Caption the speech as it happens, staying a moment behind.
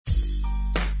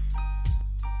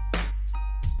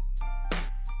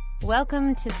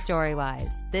Welcome to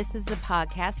Storywise. This is a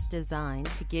podcast designed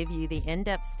to give you the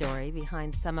in-depth story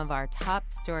behind some of our top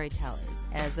storytellers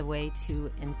as a way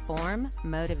to inform,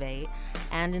 motivate,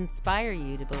 and inspire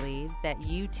you to believe that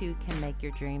you too can make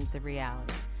your dreams a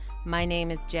reality. My name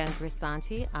is Jen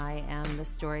Grisanti. I am the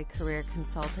story career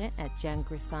consultant at Jen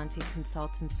Grisanti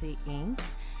Consultancy, Inc.,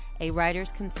 a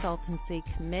writer's consultancy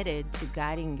committed to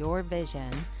guiding your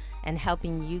vision and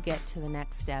helping you get to the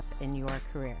next step in your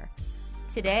career.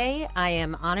 Today, I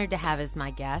am honored to have as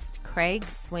my guest Craig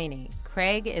Sweeny.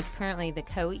 Craig is currently the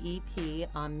co-EP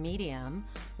on Medium,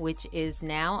 which is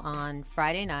now on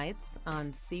Friday nights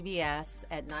on CBS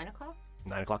at 9 o'clock?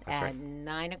 9 o'clock, that's right. At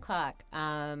 9 o'clock.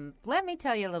 Let me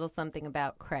tell you a little something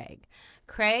about Craig.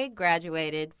 Craig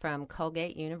graduated from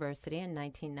Colgate University in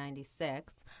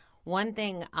 1996. One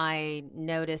thing I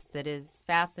noticed that is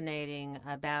fascinating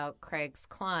about Craig's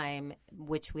climb,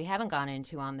 which we haven't gone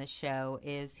into on this show,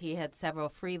 is he had several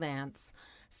freelance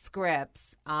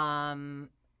scripts,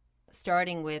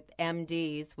 starting with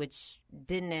MDs, which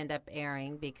didn't end up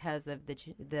airing because of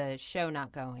the show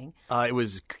not going. It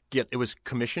was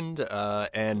commissioned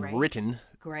and written.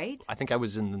 Great. I think I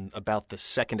was in about the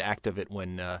second act of it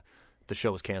when the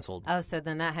show was canceled. Oh, so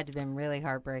then that had to have been really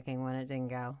heartbreaking when it didn't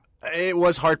go. It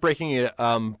was heartbreaking,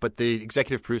 but the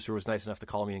executive producer was nice enough to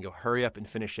call me and go, hurry up and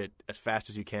finish it as fast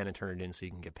as you can and turn it in so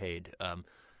you can get paid.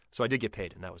 So I did get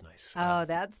paid, and that was nice. Oh,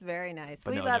 that's very nice.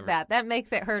 We love that. That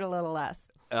makes it hurt a little less.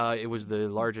 It was the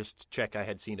largest check I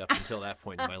had seen up until that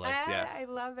point in my life. Yeah, I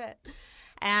love it.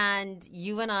 And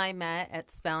you and I met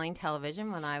at Spelling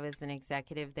Television when I was an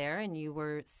executive there, and you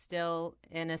were still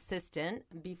an assistant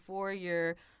before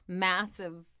your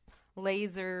massive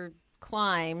laser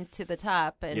climb to the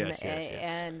top. And, yes.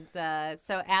 And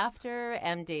so after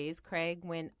MDs, Craig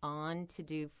went on to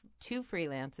do 2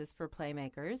 freelances for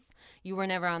Playmakers. You were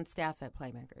never on staff at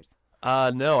Playmakers.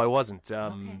 No, I wasn't.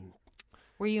 Okay.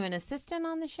 Were you an assistant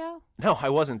on the show? No, I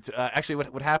wasn't. Actually,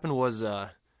 what happened was I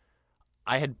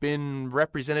had been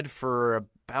represented for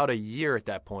about a year at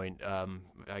that point.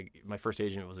 My first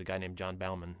agent was a guy named John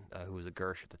Bauman, who was a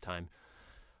Gersh at the time.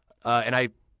 And I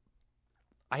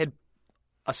had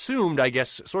assumed, I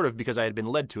guess, sort of because I had been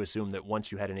led to assume that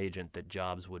once you had an agent that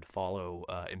jobs would follow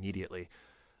immediately.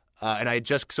 And I had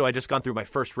just gone through my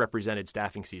first represented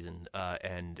staffing season,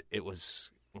 and it was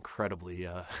incredibly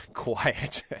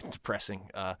quiet and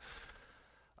depressing.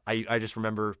 I just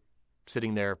remember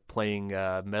sitting there playing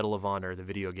Medal of Honor, the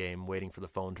video game, waiting for the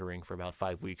phone to ring for about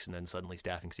 5 weeks, and then suddenly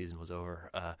staffing season was over.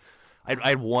 I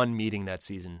had one meeting that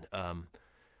season, and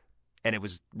it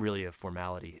was really a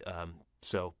formality.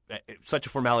 So such a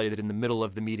formality that in the middle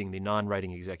of the meeting, the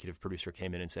non-writing executive producer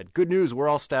came in and said, "Good news, we're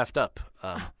all staffed up."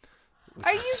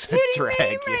 Are you kidding me?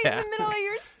 Right in the middle of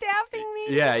your staffing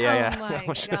meeting? Yeah. Oh,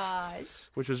 my gosh.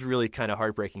 Which was really kind of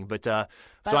heartbreaking. But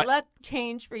luck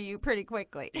changed for you pretty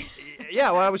quickly.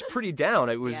 Yeah, well, I was pretty down.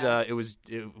 It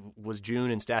was June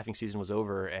and staffing season was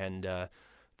over, and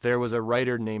there was a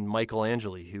writer named Michael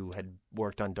Angeli who had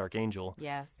worked on Dark Angel.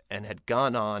 Yes. And had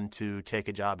gone on to take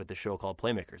a job at the show called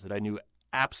Playmakers that I knew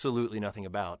absolutely nothing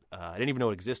about. I didn't even know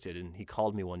it existed, and he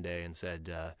called me one day and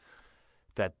said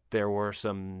that there were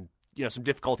some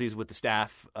difficulties with the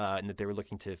staff, and that they were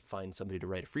looking to find somebody to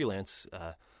write a freelance.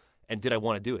 And did I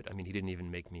want to do it? I mean, he didn't even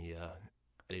make me. I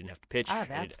didn't have to pitch. Oh,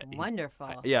 that's wonderful.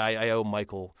 I owe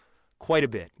Michael quite a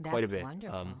bit. That's quite a bit.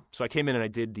 Wonderful. So I came in and I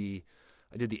did the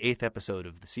 8th episode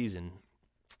of the season.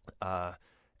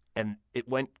 And it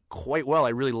went quite well. I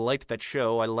really liked that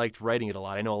show. I liked writing it a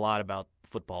lot. I know a lot about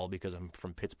football because I'm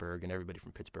from Pittsburgh, and everybody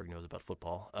from Pittsburgh knows about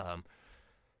football.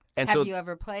 Have you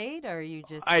ever played, or you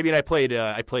just? I mean, I played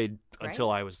right. until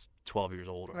I was 12 years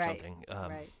old or something.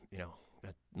 Right.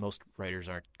 Most writers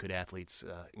aren't good athletes,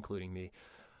 including me.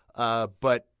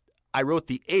 But I wrote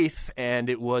the 8th, and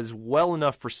it was well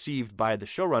enough received by the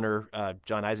showrunner,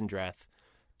 John Eisendrath,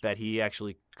 that he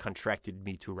actually contracted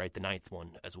me to write the 9th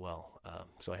one as well.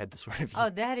 So I had this sort of... Oh,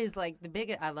 that is like the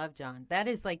biggest... I love John. That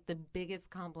is like the biggest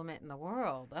compliment in the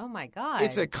world. Oh, my God.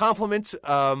 It's a compliment.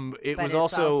 It was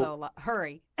also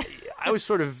hurry. I was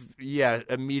sort of,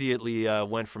 immediately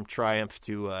went from triumph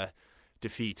to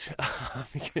defeat.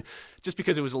 Just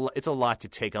because it's a lot to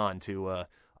take on.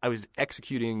 I was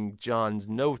executing John's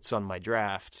notes on my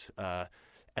draft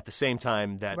at the same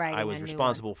time that I was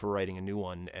responsible for writing a new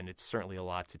one, and it's certainly a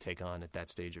lot to take on at that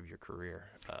stage of your career.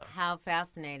 How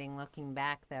fascinating looking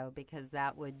back, though, because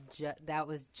that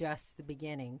was just the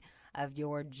beginning of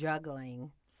your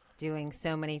juggling, doing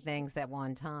so many things at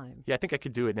one time. Yeah, I think I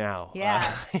could do it now.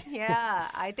 Yeah,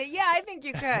 I think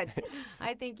you could.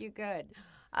 I think you could.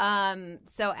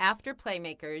 So after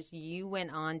Playmakers, you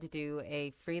went on to do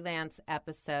a freelance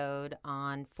episode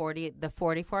on the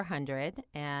 4400,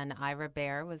 and Ira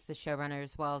Bear was the showrunner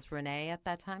as well as Renee at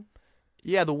that time.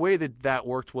 Yeah, the way that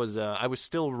worked was I was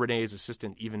still Renee's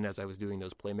assistant even as I was doing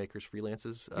those Playmakers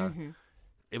freelances.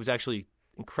 It was actually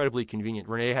incredibly convenient.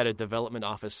 Renee had a development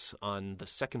office on the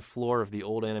second floor of the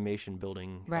old animation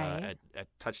building at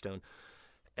Touchstone,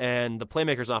 and the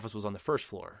Playmakers office was on the first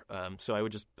floor. So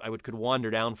I could wander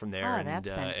down from there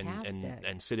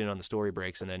and sit in on the story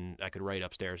breaks, and then I could write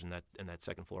upstairs in that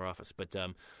second floor office. But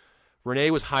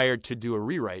Renee was hired to do a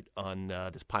rewrite on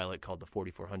this pilot called the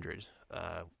 4400,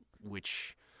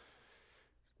 which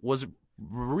was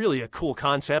really a cool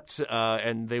concept,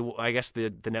 and I guess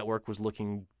the network was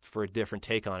looking for a different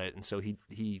take on it, and so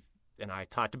he and I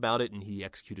talked about it, and he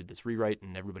executed this rewrite,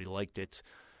 and everybody liked it.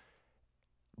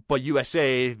 But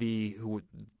USA, who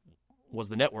was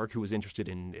the network who was interested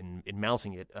in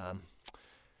mounting it,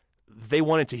 they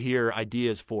wanted to hear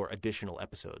ideas for additional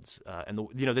episodes, and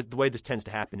the way this tends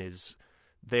to happen is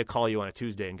they call you on a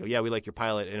Tuesday and go, yeah, we like your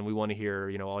pilot, and we want to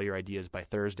hear all your ideas by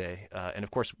Thursday. And of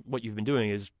course, what you've been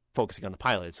doing is focusing on the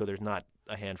pilot, so there's not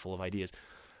a handful of ideas.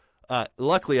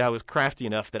 Luckily, I was crafty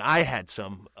enough that I had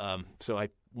some. So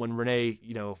when Renee,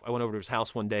 I went over to his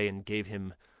house one day and gave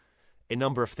him a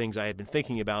number of things I had been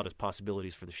thinking about as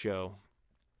possibilities for the show,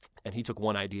 and he took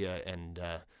one idea and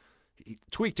he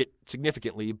tweaked it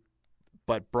significantly,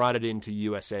 but brought it into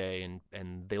USA,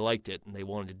 and they liked it and they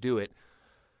wanted to do it.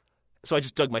 So I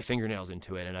just dug my fingernails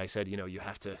into it, and I said, you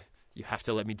have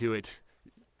to let me do it.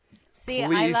 See,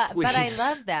 please. But I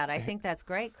love that. I think that's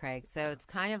great, Craig. So it's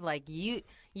kind of like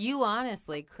you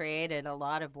honestly created a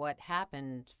lot of what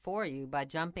happened for you by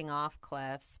jumping off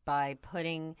cliffs, by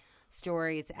putting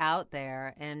stories out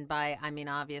there, and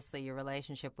obviously your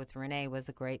relationship with Renee was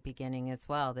a great beginning as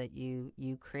well, that you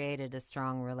created a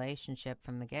strong relationship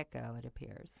from the get-go, it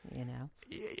appears,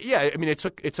 Yeah, it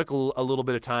took a little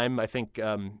bit of time. I think,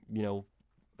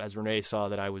 as Renee saw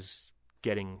that I was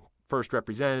getting first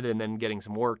represented and then getting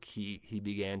some work, he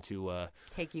began to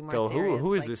take you more go, serious.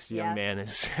 who is this young man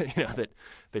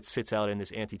that sits out in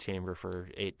this antechamber for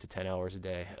 8 to 10 hours a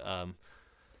day?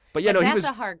 But that's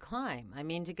a hard climb.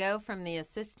 To go from the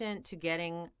assistant to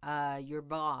getting your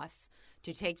boss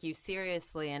to take you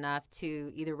seriously enough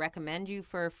to either recommend you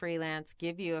for a freelance,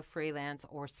 give you a freelance,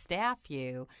 or staff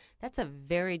you, that's a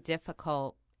very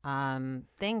difficult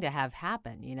thing to have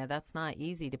happen. That's not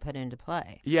easy to put into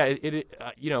play. Yeah,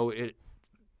 the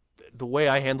way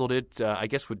I handled it, I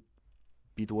guess would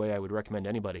be the way I would recommend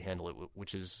anybody handle it,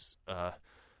 which is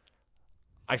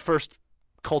I first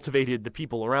cultivated the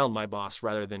people around my boss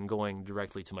rather than going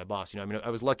directly to my boss. I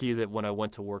was lucky that when I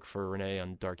went to work for Renee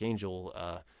on Dark Angel,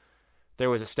 there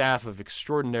was a staff of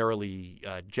extraordinarily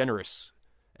generous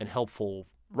and helpful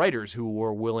writers who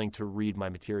were willing to read my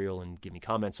material and give me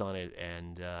comments on it,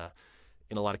 and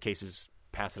in a lot of cases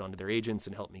pass it on to their agents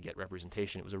and help me get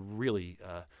representation. It was a really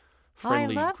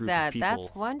friendly I love group that. of people.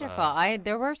 That's wonderful.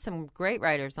 There were some great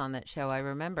writers on that show, I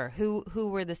remember. Who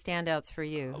were the standouts for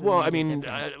you? Well,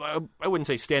 I wouldn't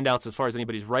say standouts as far as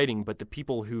anybody's writing, but the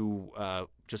people who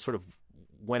just sort of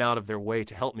went out of their way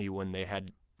to help me when they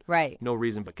had no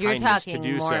reason but kindness to do so.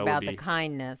 You're talking more about the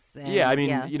kindness.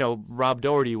 Rob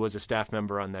Doherty was a staff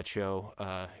member on that show,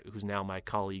 who's now my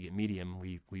colleague at Medium.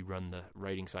 We run the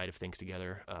writing side of things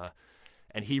together.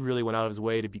 And he really went out of his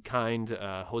way to be kind.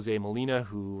 Jose Molina,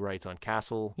 who writes on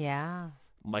Castle. Yeah.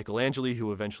 Michael Angeli,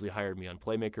 who eventually hired me on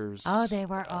Playmakers. Oh, they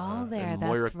were all there. And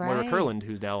That's right. Moira Kurland,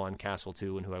 who's now on Castle,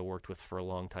 too, and who I worked with for a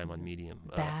long time on Medium.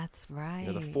 That's right.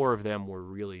 The four of them were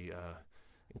really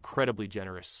incredibly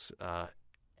generous.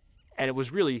 And it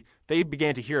was really, they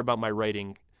began to hear about my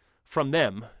writing from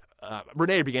them.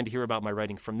 Renee began to hear about my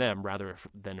writing from them rather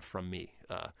than from me.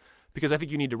 Because I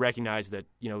think you need to recognize that,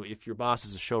 if your boss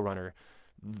is a showrunner,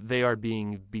 they are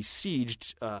being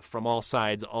besieged from all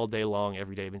sides all day long,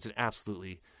 every day. It's an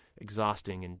absolutely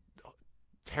exhausting and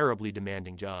terribly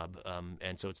demanding job.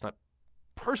 And so it's not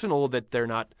personal that they're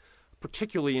not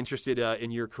particularly interested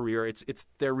in your career. It's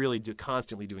they're really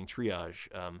constantly doing triage.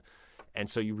 And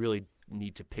so you really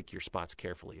need to pick your spots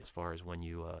carefully as far as when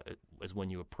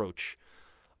you approach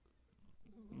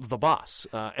the boss.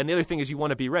 And the other thing is you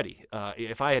want to be ready.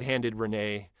 If I had handed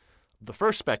Renee the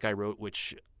first spec I wrote,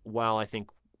 which while I think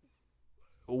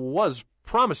was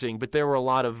promising, but there were a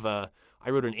lot of I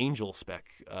wrote an Angel spec,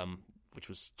 which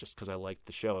was just because I liked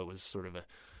the show. It was sort of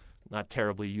not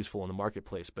terribly useful in the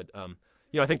marketplace, but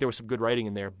I think there was some good writing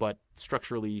in there, but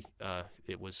structurally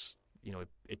it was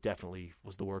it definitely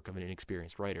was the work of an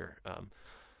inexperienced writer.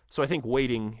 So I think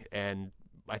waiting and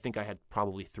I think I had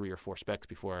probably 3 or 4 specs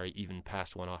before I even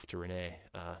passed one off to Renee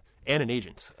and an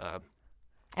agent.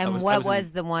 And what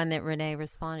was the one that Renee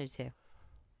responded to? Do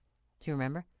you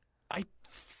remember?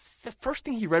 The first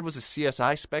thing he read was a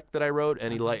CSI spec that I wrote,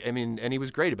 and he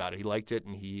was great about it. He liked it,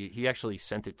 and he actually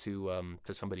sent it to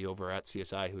somebody over at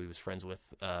CSI who he was friends with.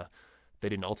 They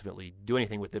didn't ultimately do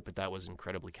anything with it, but that was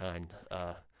incredibly kind.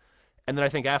 And then I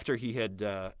think after he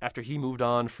moved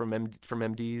on from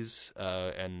MDs,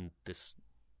 and this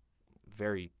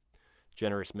very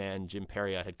generous man, Jim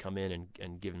Perriott, had come in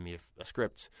and given me a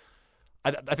script.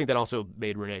 I think that also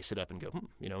made Renee sit up and go,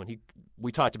 and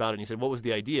we talked about it, and he said, "What was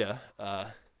the idea?"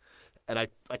 And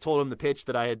I told him the pitch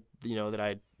that I had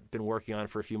been working on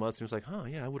for a few months, and he was like, "Oh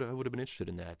yeah, I would have been interested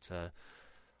in that."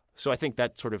 So I think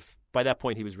that sort of by that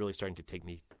point he was really starting to take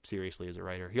me seriously as a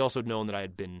writer. He also known that I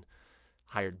had been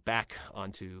hired back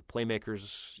onto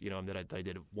Playmakers, that I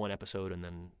did one episode and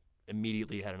then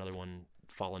immediately had another one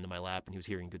fall into my lap, and he was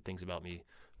hearing good things about me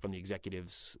from the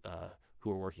executives who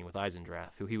were working with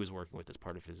Eisendrath, who he was working with as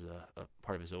part of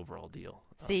his overall deal.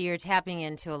 See, you're tapping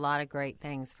into a lot of great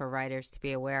things for writers to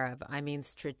be aware of. I mean,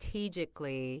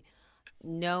 strategically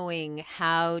knowing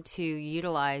how to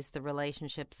utilize the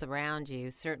relationships around you.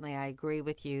 Certainly, I agree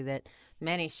with you that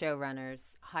many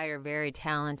showrunners hire very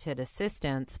talented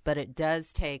assistants, but it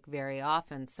does take very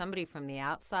often somebody from the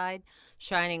outside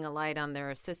shining a light on their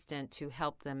assistant to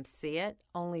help them see it,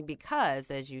 only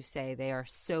because, as you say, they are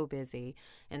so busy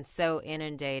and so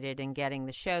inundated in getting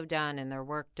the show done and their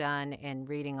work done and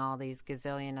reading all these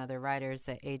gazillion other writers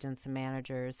that agents and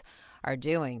managers are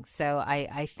doing. So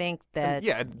I think that...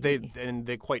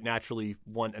 they quite naturally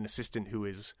want an assistant who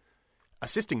is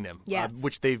assisting them, yes.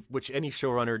 Which any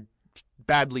showrunner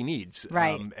badly needs.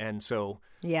 Right. And so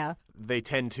yeah, they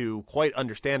tend to quite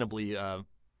understandably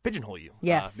pigeonhole you.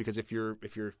 Yes. Because if you're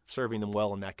serving them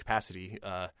well in that capacity,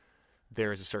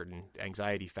 there is a certain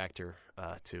anxiety factor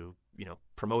to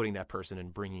promoting that person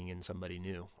and bringing in somebody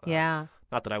new. Yeah.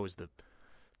 Not that I was the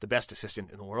best assistant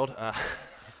in the world.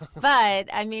 But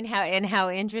I mean, how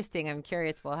interesting. I'm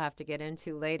curious. We'll have to get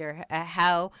into later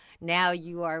how now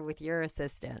you are with your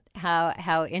assistant.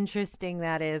 How interesting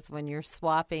that is when you're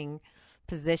swapping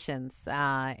positions.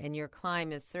 And your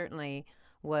climb is certainly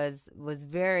was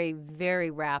very, very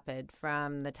rapid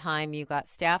from the time you got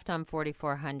staffed on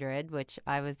 4400, which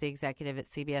I was the executive at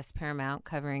CBS Paramount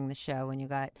covering the show when you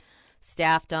got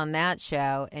staffed on that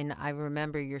show. And I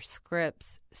remember your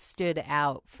scripts stood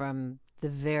out from the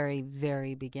very,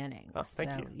 very beginning. Oh,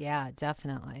 thank you. Yeah,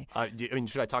 definitely.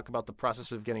 Should I talk about the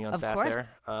process of getting on staff course.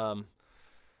 there?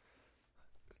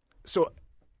 So,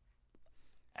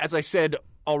 as I said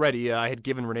already, I had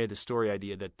given Renee the story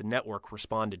idea that the network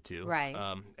responded to. Right.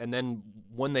 And then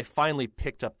when they finally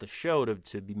picked up the show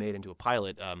to be made into a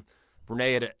pilot,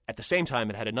 Renee at the same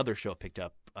time had another show picked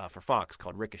up for Fox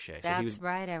called Ricochet. That's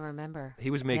right, I remember.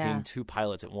 He was making 2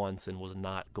 pilots at once and was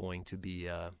not going to be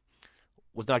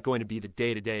the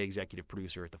day-to-day executive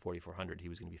producer at the 4400. He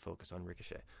was going to be focused on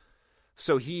Ricochet.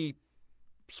 So he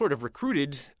sort of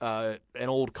recruited an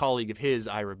old colleague of his,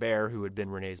 Ira Bear, who had been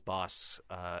Renee's boss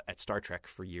at Star Trek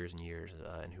for years and years,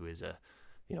 and who is a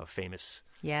famous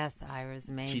Ira's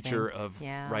amazing. teacher of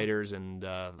writers and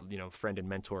friend and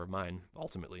mentor of mine,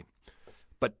 ultimately.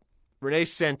 But Renee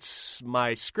sent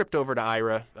my script over to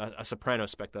Ira, a soprano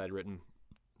spec that I'd written,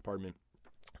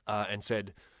 and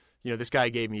said, this guy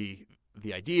gave me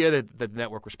the idea that the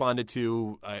network responded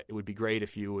to. It would be great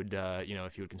if you would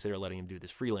consider letting him do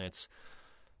this freelance.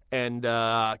 And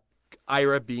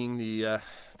Ira, being the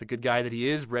good guy that he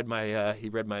is, read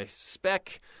my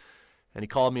spec, and he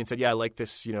called me and said, "Yeah, I like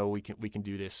this. We can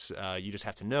do this. You just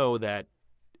have to know that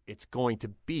it's going to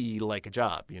be like a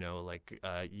job.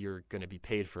 You're going to be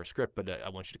paid for a script, but I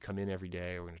want you to come in every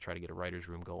day. We're going to try to get a writer's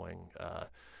room going.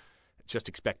 Just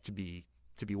expect to be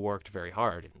worked very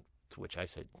hard." And to which I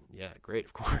said, "Yeah, great,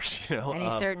 of course." And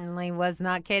he certainly was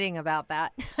not kidding about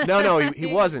that. No, he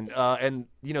wasn't. And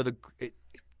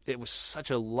it was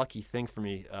such a lucky thing for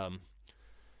me.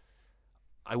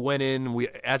 I went in.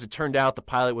 As it turned out, the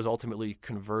pilot was ultimately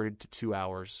converted to 2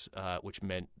 hours, which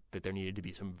meant that there needed to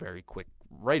be some very quick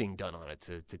writing done on it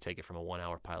to take it from a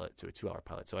 1-hour pilot to a 2-hour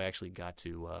pilot. So I actually got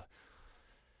to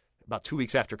about 2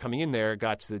 weeks after coming in there,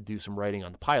 got to do some writing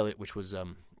on the pilot, which was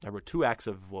I wrote 2 acts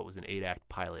of what was an 8-act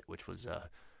pilot, which was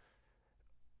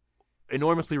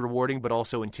enormously rewarding, but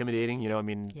also intimidating.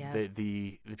 Yes.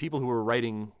 The people who were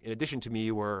writing in addition to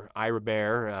me were Ira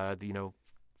Bear, the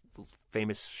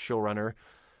famous showrunner,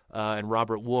 and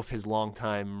Robert Wolf, his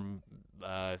longtime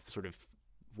sort of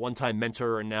one-time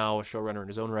mentor and now a showrunner in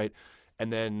his own right.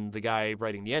 And then the guy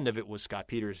writing the end of it was Scott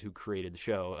Peters, who created the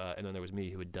show, and then there was me,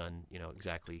 who had done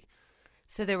exactly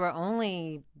So there were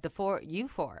only you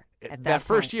four at that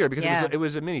first point. year, because Yeah. it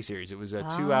was a miniseries. It was a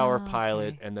 2-hour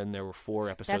pilot, okay. and then there were 4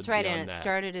 episodes That's right, beyond and it that.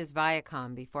 started as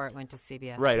Viacom before it went to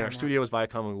CBS. Right, and our Paramount. studio was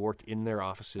Viacom, and we worked in their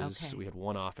offices. Okay. We had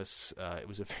one office. It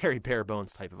was a very bare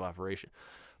bones type of operation.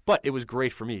 But it was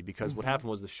great for me because what happened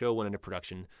was the show went into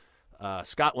production.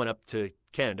 Scott went up to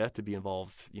Canada to be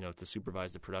involved, to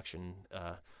supervise the production.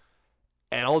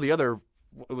 And all the other,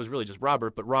 it was really just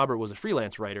Robert, but Robert was a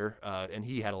freelance writer, and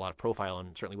he had a lot of profile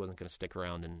and certainly wasn't going to stick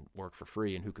around and work for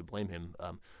free, and who could blame him?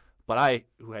 But I,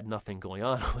 who had nothing going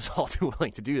on, was all too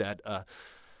willing to do that.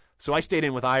 So I stayed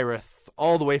in with Ira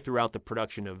all the way throughout the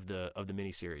production of the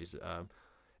miniseries.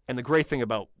 And the great thing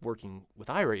about working with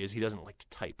Ira is he doesn't like to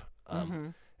type.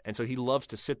 And so he loves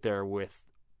to sit there with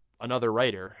another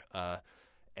writer,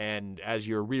 and as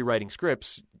you're rewriting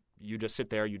scripts, you just sit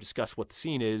there, you discuss what the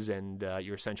scene is, and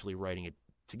you're essentially writing it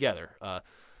together.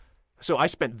 So I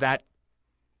spent that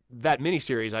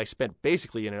miniseries, I spent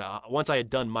basically in it. Once I had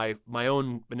done my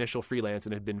own initial freelance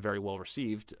and it had been very well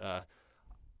received,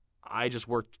 I just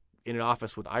worked in an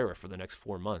office with Ira for the next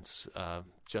 4 months,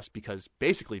 just because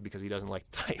he doesn't like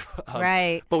to type.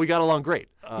 Right. But we got along great.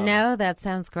 No, that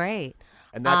sounds great.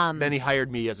 And then he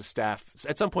hired me as a staff.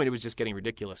 At some point, it was just getting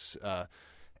ridiculous.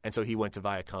 And so he went to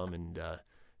Viacom and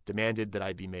demanded that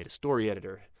I be made a story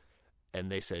editor.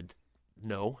 And they said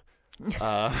no.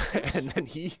 And then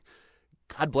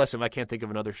God bless him, I can't think of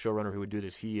another showrunner who would do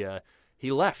this. He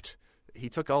left. He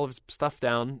took all of his stuff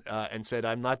down and said,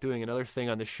 "I'm not doing another thing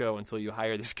on this show until you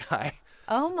hire this guy."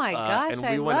 Oh my gosh, and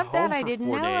I we went love home that. I for didn't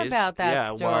 4 know days. about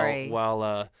that story.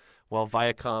 While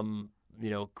Viacom,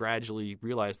 gradually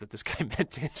realized that this guy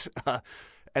meant it,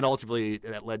 and ultimately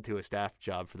that led to a staff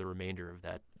job for the remainder of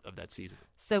that season.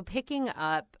 So picking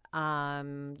up,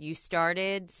 you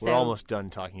started. We're almost done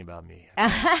talking about me.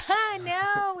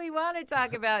 No, we want to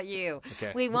talk about you.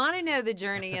 Okay. We want to know the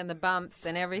journey and the bumps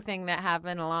and everything that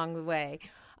happened along the way.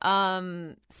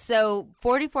 So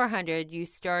 4400, you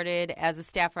started as a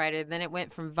staff writer. Then it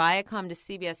went from Viacom to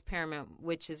CBS Paramount,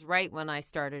 which is right when I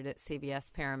started at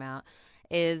CBS Paramount.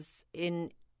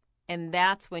 And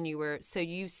that's when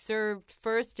you served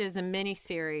first as a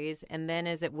miniseries, and then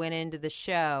as it went into the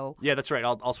show. Yeah, that's right.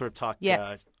 I'll sort of talk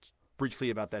briefly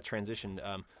about that transition.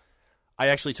 I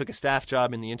actually took a staff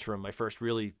job in the interim. My first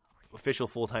really official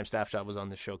full-time staff job was on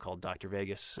this show called Dr.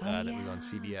 Vegas that was on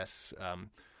CBS,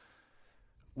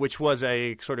 which was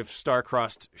a sort of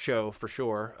star-crossed show for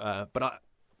sure, but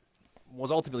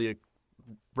was ultimately a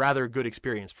rather good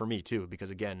experience for me too, because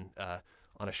again,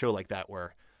 on a show like that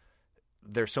where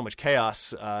there's so much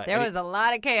chaos. There was a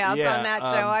lot of chaos on that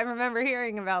show. I remember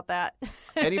hearing about that.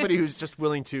 Anybody who's just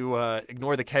willing to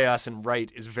ignore the chaos and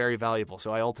write is very valuable.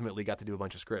 So I ultimately got to do a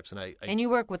bunch of scripts. And you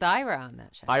work with Ira on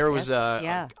that show. Ira was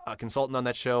a consultant on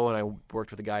that show, and I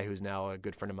worked with a guy who's now a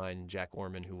good friend of mine, Jack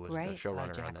Orman, who was the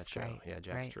showrunner on that show. Great. Yeah,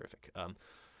 Jack's terrific.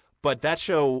 But that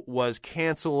show was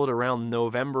canceled around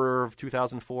November of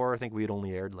 2004. I think we had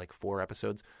only aired like 4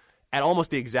 episodes. At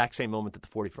almost the exact same moment that the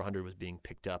 4400 was being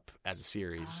picked up as a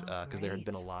series, because there had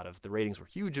been the ratings were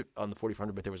huge on the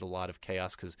 4400, but there was a lot of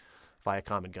chaos because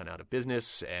Viacom had gone out of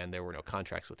business and there were no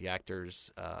contracts with the actors.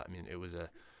 It was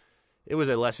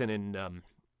a lesson in.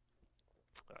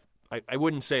 I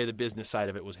wouldn't say the business side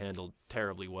of it was handled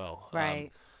terribly well, right?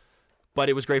 But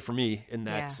it was great for me in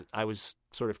that I was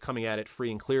sort of coming at it free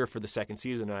and clear for the second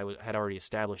season, and I had already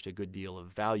established a good deal of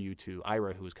value to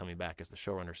Ira, who was coming back as the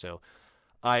showrunner. So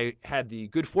I had the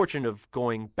good fortune of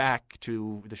going back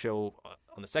to the show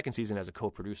on the second season as a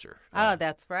co-producer. Oh,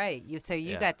 that's right. You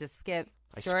got to skip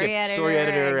story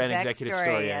editor and executive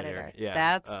story editor. Yeah,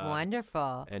 that's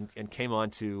wonderful. And came on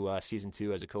to season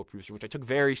 2 as a co-producer, which I took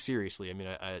very seriously. I mean,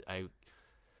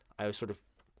 I was sort of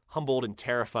humbled and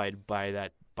terrified by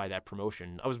that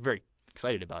promotion. I was very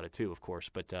excited about it too, of course.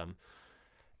 But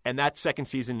and that second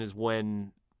season is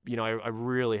when I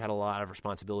really had a lot of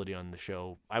responsibility on the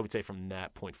show, I would say, from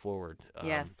that point forward.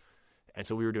 Yes. And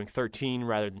so we were doing 13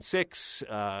 rather than 6,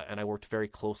 and I worked very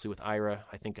closely with Ira.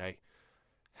 I think I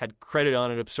had credit on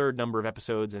an absurd number of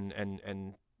episodes and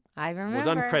I remember. was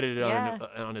uncredited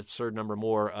on an absurd number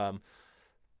more,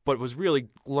 but was really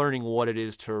learning what it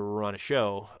is to run a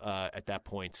show at that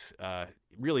point,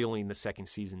 really only in the second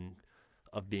season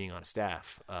of being on a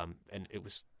staff. And it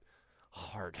was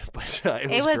hard, but it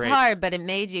was great. Hard, but it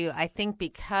made you, I think,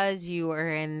 because you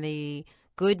were in the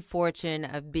good fortune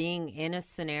of being in a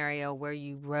scenario where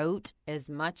you wrote as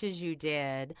much as you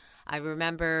did. I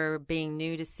remember being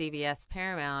new to CBS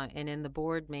Paramount and in the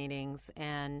board meetings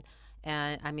and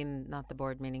I mean, not the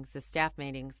board meetings, the staff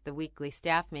meetings, the weekly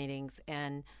staff meetings,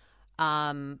 and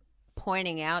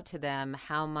pointing out to them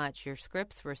how much your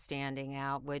scripts were standing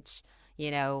out, which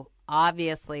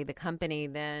obviously the company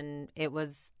then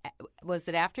was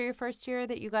it after your first year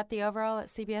that you got the overall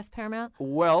at CBS Paramount?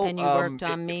 Well, and you worked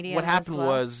on Medium. What happened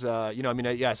as well? was,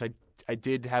 yes, I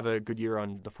did have a good year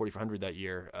on the 4400 that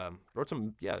year. Wrote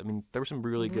some, there were some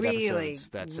really good episodes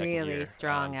that second year. Really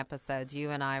strong episodes. You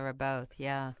and I were both,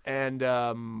 yeah. And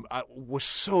I was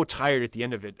so tired at the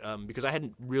end of it because I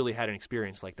hadn't really had an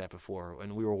experience like that before,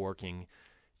 and we were working,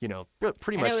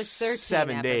 pretty much it was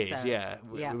 7 days. episodes.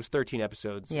 Yeah, it was 13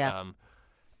 episodes. Yeah.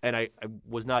 And I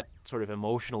was not sort of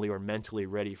emotionally or mentally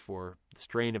ready for the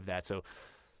strain of that. So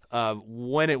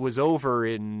when it was over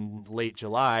in late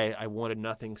July, I wanted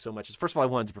nothing so much as, first of all, I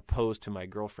wanted to propose to my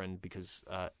girlfriend because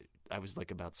I was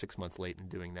like about 6 months late in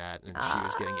doing that, and she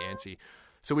was getting antsy.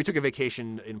 So we took a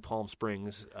vacation in Palm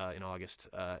Springs in August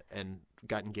and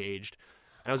got engaged.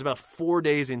 And I was about 4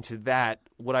 days into that,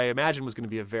 what I imagined was going to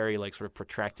be a very like sort of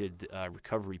protracted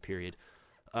recovery period,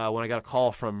 when I got a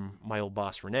call from my old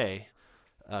boss, Renee,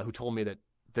 who told me that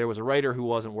there was a writer who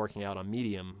wasn't working out on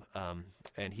Medium,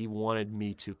 and he wanted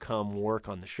me to come work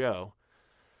on the show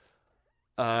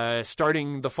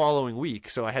starting the following week.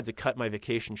 So I had to cut my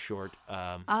vacation short.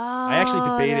 I actually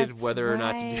debated whether or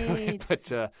not to do it, but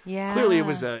clearly it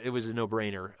was a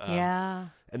no-brainer.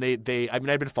 And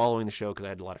I'd been following the show because I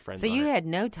had a lot of friends. So on you it. had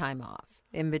no time off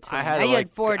in between. I had, you had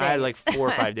 4 days. I had like 4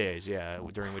 or 5 days,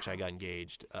 during which I got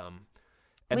engaged.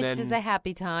 Which was a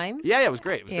happy time. Yeah, it was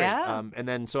great. It was Yeah. great. And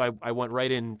then so I went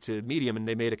right into Medium, and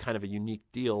they made a kind of a unique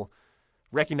deal.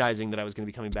 Recognizing that I was going to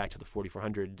be coming back to the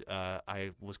 4400,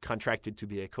 I was contracted to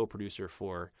be a co-producer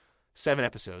for 7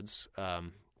 episodes,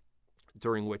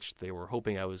 during which they were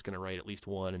hoping I was going to write at least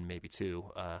 1 and maybe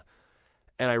 2.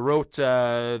 And I wrote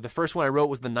the first one I wrote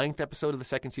was the 9th episode of the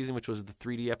second season, which was the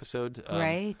 3D episode,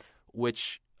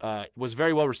 which was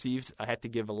very well received. I had to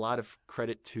give a lot of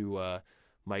credit to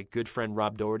my good friend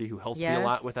Rob Doherty, who helped me a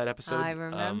lot with that episode. I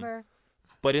remember.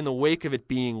 But in the wake of it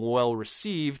being well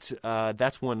received,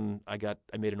 that's when I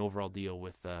made an overall deal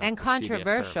with and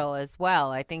controversial as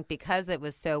well. I think because it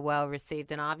was so well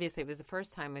received, and obviously it was the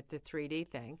first time with the 3D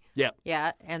thing.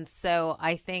 Yeah, and so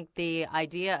I think the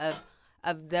idea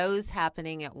of those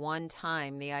happening at one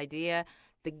time, the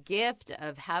gift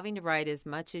of having to write as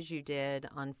much as you did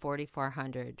on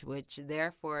 4400, which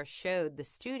therefore showed the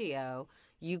studio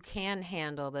you can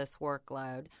handle this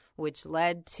workload, which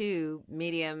led to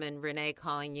Medium and Renee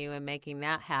calling you and making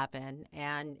that happen,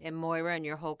 and Moira and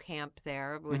your whole camp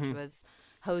there, which was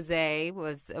Jose.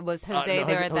 Was Jose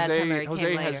there at that time, or he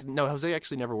came later? Jose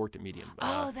actually never worked at Medium.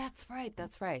 That's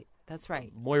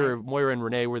right. Moira and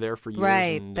Renee were there for years.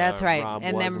 Right, and, that's right. Rob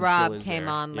and then Rob came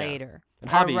on later.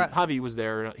 And Javi was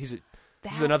there. He's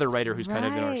another writer who's kind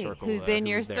of in our circle. Who's in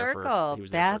your circle.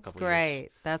 That's great. Years.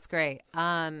 That's great.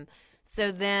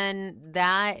 So then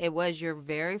it was your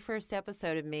very first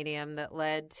episode of Medium that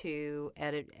led to,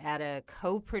 at a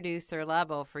co-producer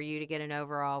level, for you to get an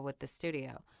overall with the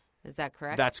studio. Is that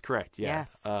correct? That's correct, yeah.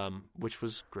 Yes. Which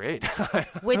was great.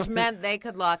 Which meant they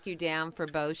could lock you down for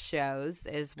both shows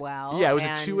as well. Yeah, it was a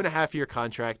 2.5-year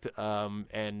contract.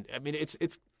 And, I mean, it's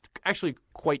actually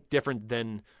quite different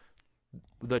than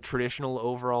the traditional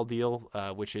overall deal,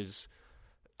 which is,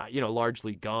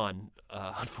 largely gone,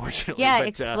 unfortunately. Yeah,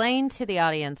 explain to the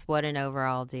audience what an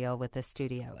overall deal with the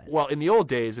studio is. Well, in the old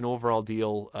days, an overall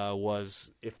deal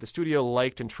was if the studio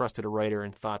liked and trusted a writer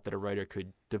and thought that a writer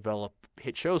could develop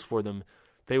hit shows for them,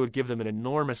 they would give them an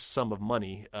enormous sum of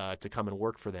money to come and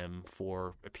work for them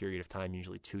for a period of time,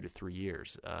 usually 2 to 3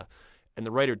 years. And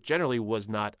the writer generally was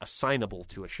not assignable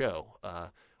to a show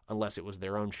unless it was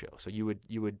their own show. So you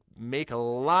would make a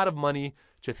lot of money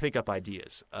to think up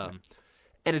ideas.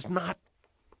 And it's not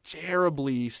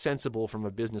terribly sensible from a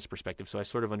business perspective, so I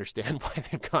sort of understand why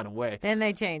they've gone away. Then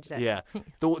they changed it. Yeah.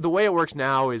 The way it works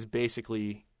now is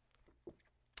basically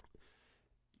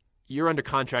you're under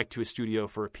contract to a studio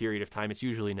for a period of time. It's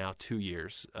usually now 2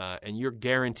 years, and you're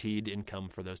guaranteed income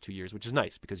for those 2 years, which is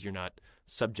nice because you're not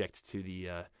subject to the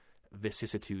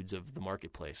vicissitudes of the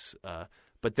marketplace.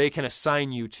 But they can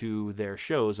assign you to their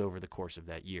shows over the course of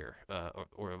that year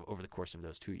or over the course of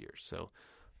those 2 years. So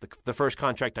the first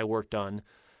contract I worked on,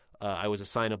 I was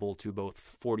assignable to both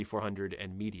 4400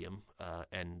 and Medium,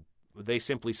 and they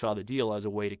simply saw the deal as a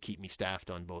way to keep me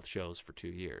staffed on both shows for 2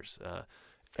 years.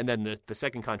 And then the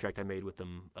second contract I made with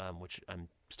them, which I'm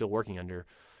still working under,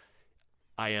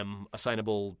 I am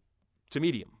assignable to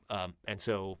Medium.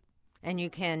 And you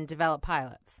can develop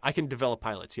pilots. I can develop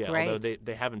pilots, yeah, Great. although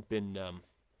they haven't been...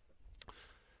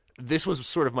 This was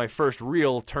sort of my first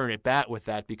real turn at bat with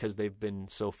that because they've been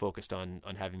so focused on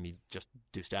having me just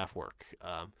do staff work.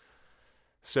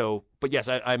 But yes,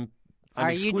 I'm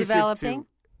Are you exclusive developing?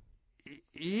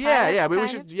 Yeah. But we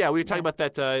should. of? Yeah, we could talk about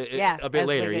that a bit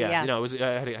later. Yeah. You know, it was.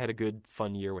 I had a good,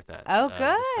 fun year with that. Oh, This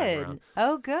time good. around.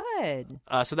 Oh, good.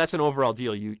 So that's an overall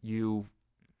deal. You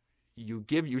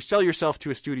sell yourself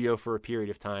to a studio for a period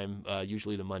of time.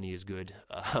 Usually the money is good,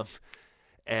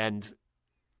 and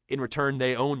in return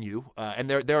they own you. And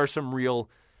there are some real.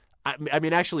 I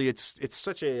mean, actually, it's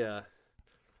such a.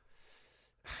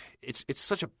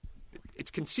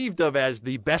 It's conceived of as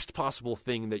the best possible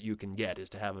thing that you can get is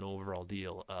to have an overall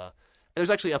deal. And there's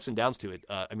actually ups and downs to it.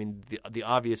 I mean, the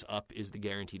obvious up is the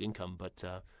guaranteed income, but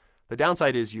the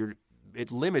downside is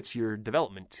it limits your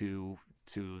development to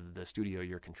the studio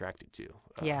you're contracted to.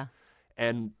 Yeah.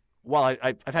 And while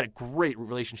I've had a great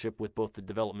relationship with both the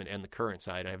development and the current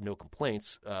side, I have no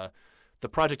complaints. The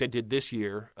project I did this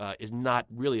year is not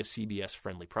really a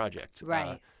CBS-friendly project.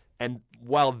 Right. And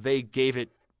while they gave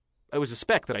it was a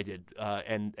spec that I did,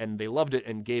 and they loved it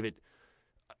and gave it,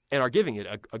 and are giving it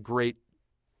a great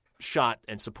shot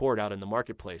and support out in the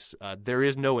marketplace. There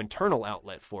is no internal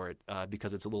outlet for it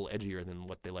because it's a little edgier than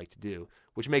what they like to do,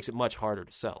 which makes it much harder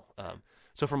to sell.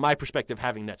 So from my perspective,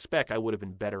 having that spec, I would have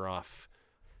been better off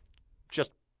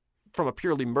just from a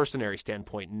purely mercenary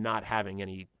standpoint, not having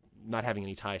any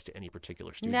ties to any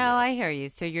particular studio. No, I hear you.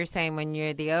 So you're saying when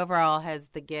the overall has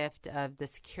the gift of the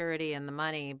security and the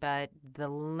money, but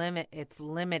it's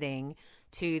limiting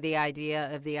to the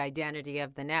idea of the identity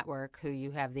of the network who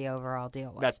you have the overall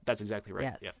deal with. That's exactly right.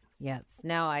 Yes. Yeah. Yes.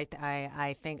 No,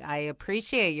 I think I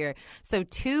appreciate so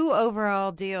 2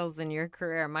 overall deals in your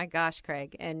career. My gosh,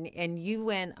 Craig. And you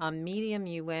went on Medium,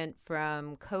 you went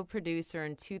from co-producer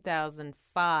in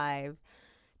 2005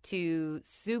 to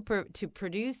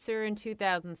producer in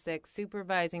 2006,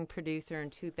 supervising producer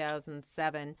in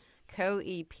 2007,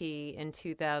 co-EP in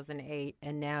 2008,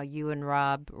 and now you and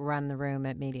Rob run the room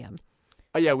at Medium.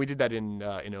 Yeah, we did that in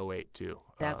 2008 too.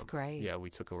 That's great. Yeah,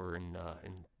 we took over in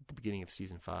the beginning of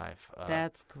season 5.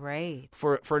 That's great.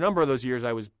 For a number of those years,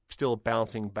 I was still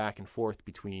bouncing back and forth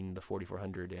between the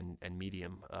 4400 and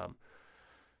Medium.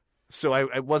 So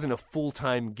it wasn't a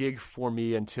full-time gig for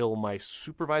me until my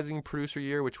supervising producer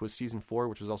year, which was season 4,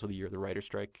 which was also the year of the writer's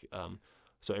strike.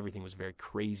 So everything was very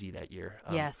crazy that year.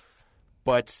 Yes.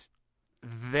 But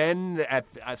then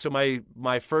so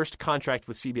my first contract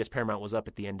with CBS Paramount was up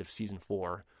at the end of season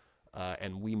 4,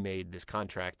 and we made this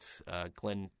contract.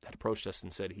 Glenn had approached us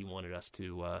and said he wanted us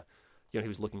to, he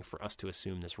was looking for us to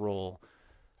assume this role,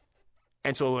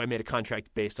 and so I made a contract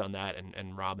based on that.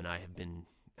 And Rob and I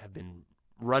have been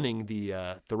running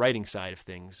the writing side of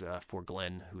things for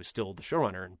Glenn, who is still the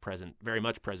showrunner and very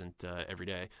much present every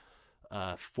day.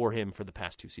 For him for the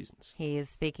past 2 seasons. He is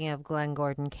speaking of Glenn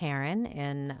Gordon Caron,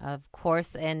 and of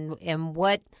course, and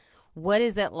what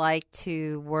is it like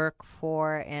to work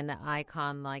for an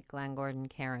icon like Glenn Gordon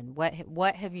Caron?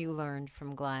 What have you learned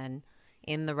from Glenn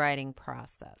in the writing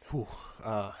process?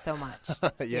 So much.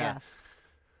 Yeah.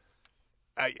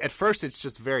 At first, it's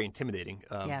just very intimidating.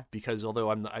 Because although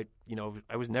I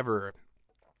was never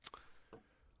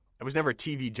a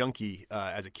TV junkie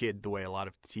as a kid, the way a lot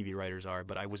of TV writers are,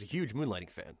 but I was a huge Moonlighting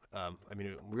fan. I mean,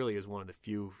 it really is one of the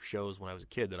few shows when I was a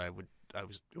kid that it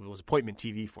was appointment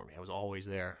TV for me. I was always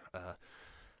there.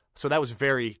 So that was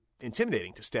very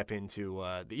intimidating to step into.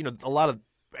 A lot of,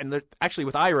 and actually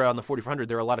with Ira on the 4400,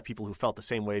 there are a lot of people who felt the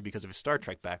same way because of his Star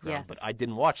Trek background. Yes. But I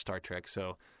didn't watch Star Trek,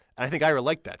 and I think Ira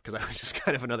liked that because I was just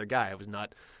kind of another guy. I was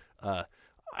not. I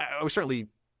was certainly,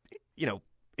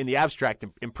 in the abstract,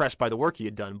 impressed by the work he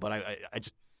had done, but I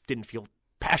just didn't feel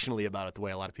passionately about it the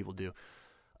way a lot of people do.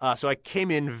 So I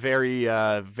came in very,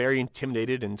 very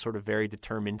intimidated and sort of very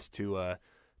determined to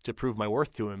prove my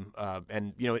worth to him.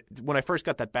 And when I first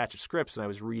got that batch of scripts and I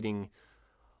was reading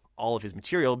all of his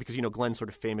material, because Glenn sort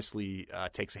of famously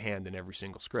takes a hand in every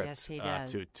single script. Yes, he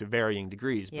does. To varying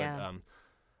degrees. Yeah. But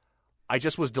I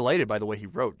just was delighted by the way he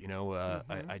wrote.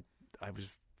 I was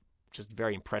just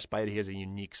very impressed by it. He has a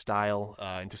unique style,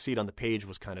 and to see it on the page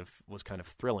was kind of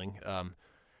thrilling.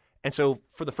 And so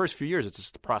for the first few years, it's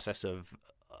just the process of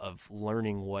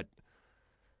learning what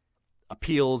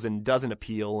appeals and doesn't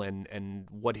appeal, and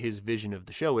what his vision of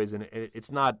the show is. And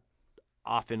it's not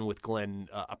often with Glenn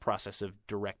a process of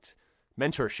direct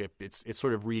mentorship. It's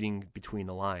sort of reading between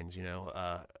the lines.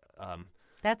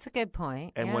 That's a good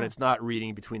point. And when it's not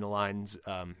reading between the lines.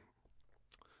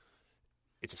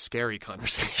 It's a scary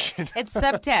conversation. It's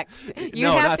subtext. You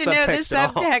No, have not to know the subtext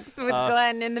at all. subtext with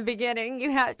Glenn in the beginning.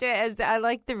 You have to, as I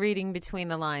like the reading between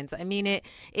the lines. I mean, it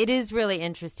is really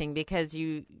interesting because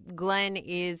Glenn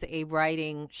is a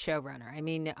writing showrunner. I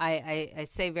mean, I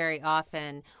say very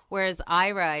often, whereas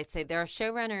Ira, I say there are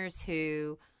showrunners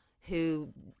who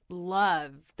who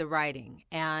love the writing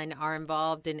and are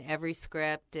involved in every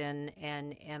script and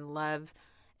love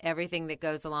everything that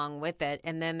goes along with it.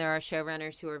 And then there are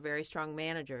showrunners who are very strong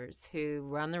managers, who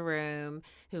run the room,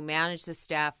 who manage the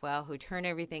staff well, who turn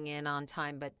everything in on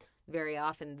time. But very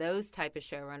often those type of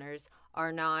showrunners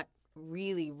are not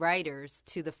really writers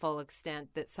to the full extent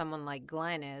that someone like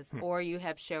Glenn is. Or you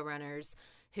have showrunners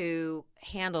who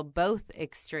handle both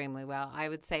extremely well. I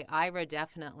would say Ira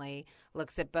definitely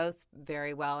looks at both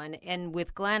very well. And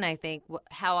with Glenn, I think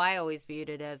how I always viewed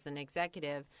it as an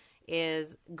executive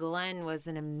is Glenn was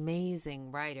an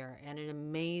amazing writer and an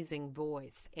amazing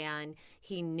voice. And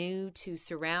he knew to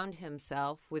surround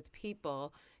himself with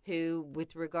people who,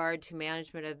 with regard to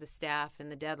management of the staff and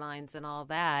the deadlines and all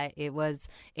that, it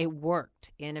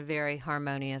worked in a very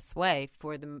harmonious way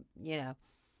for them,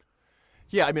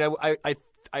 Yeah, I mean,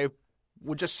 I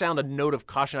would just sound a note of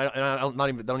caution. I don't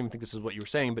even think this is what you were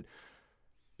saying, but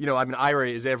I mean, Ira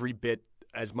is every bit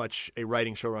as much a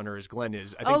writing showrunner as Glenn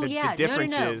is. I think the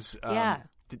difference is,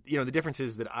 the difference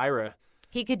is that Ira,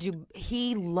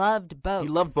 he loved both. He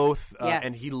loved both, yes.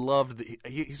 And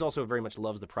he's also very much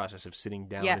loves the process of sitting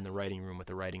down in the writing room with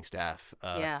the writing staff.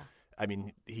 I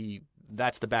mean,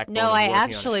 that's the backbone. No, of I working on a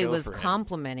actually show was for him.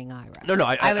 complimenting Ira. No,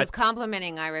 I was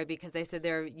complimenting Ira because I said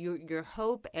your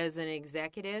hope as an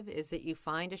executive is that you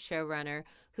find a showrunner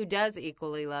who does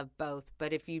equally love both.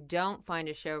 But if you don't find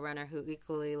a showrunner who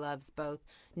equally loves both,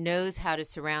 knows how to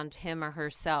surround him or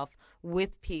herself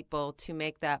with people to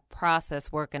make that process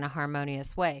work in a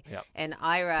harmonious way. Yep. And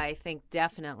Ira, I think,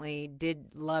 definitely did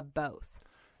love both.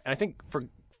 And I think for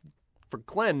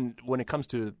Glenn, when it comes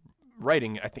to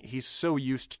writing, I think he's so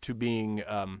used to being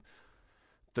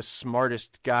the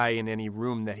smartest guy in any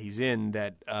room that he's in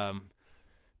that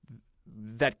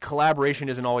that collaboration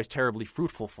isn't always terribly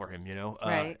fruitful for him,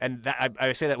 Right. And that,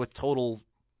 I say that with total.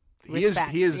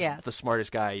 Respect, he is yeah. the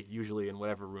smartest guy usually in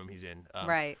whatever room he's in.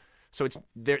 Right. So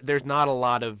there's not a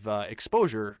lot of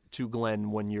exposure to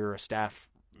Glenn when you're a staff.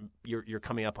 You're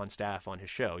coming up on staff on his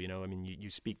show. I mean, you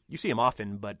see him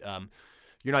often, but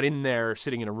you're not in there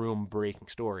sitting in a room breaking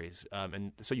stories.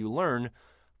 And so you learn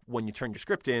when you turn your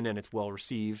script in and it's well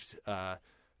received.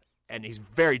 And he's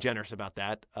very generous about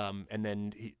that. And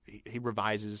then he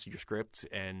revises your script,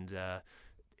 and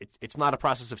it's not a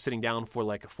process of sitting down for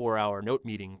like a 4-hour note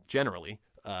meeting. Generally,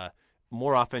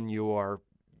 more often you're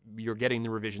getting the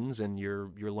revisions and you're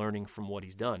learning from what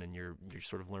he's done, and you're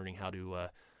sort of learning how to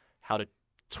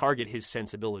target his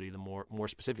sensibility the more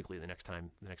specifically the next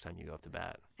time you go up to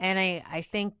bat. And I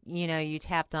think you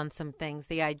tapped on some things.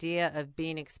 The idea of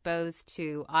being exposed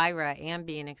to Ira and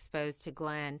being exposed to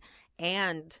Glenn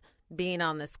and being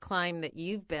on this climb that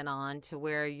you've been on to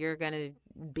where you're going to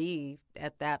be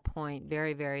at that point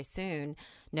very, very soon,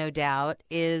 no doubt,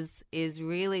 is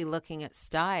really looking at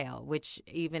style, which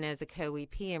even as a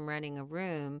co-EP and running a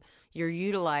room, you're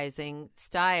utilizing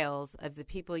styles of the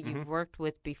people you've worked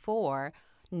with before,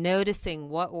 noticing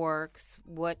what works,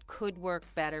 what could work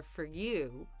better for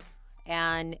you,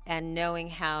 and knowing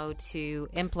how to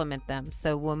implement them.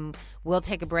 So we'll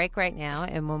take a break right now,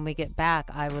 and when we get back,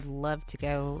 I would love to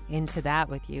go into that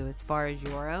with you as far as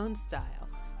your own style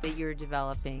that you're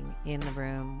developing in the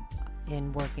room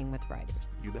in working with writers.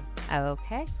 You bet.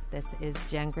 Okay. This is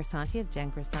Jen Grisanti of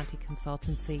Jen Grisanti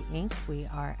Consultancy, Inc. We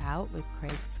are out with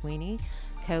Craig Sweeny,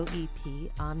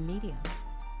 co-EP on Medium.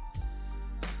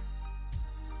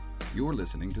 You're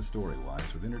listening to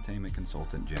Storywise with entertainment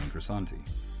consultant Jen Grisanti.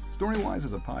 Storywise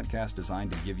is a podcast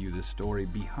designed to give you the story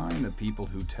behind the people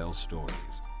who tell stories,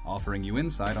 offering you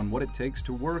insight on what it takes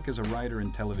to work as a writer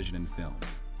in television and film.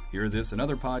 Hear this and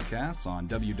other podcasts on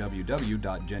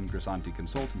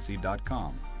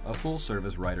www.jengrisanticonsultancy.com, a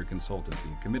full-service writer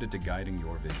consultancy committed to guiding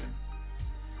your vision.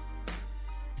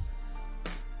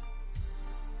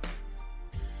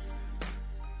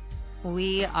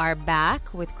 We are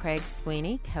back with Craig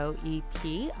Sweeny,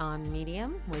 co-EP on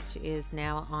Medium, which is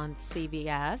now on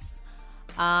CBS.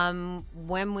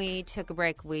 When we took a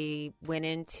break, we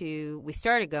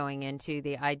started going into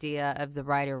the idea of the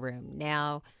writer room.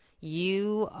 Now,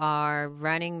 you are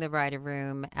running the writer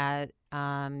room at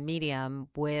Medium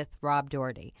with Rob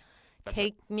Doherty.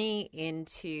 Take me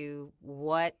into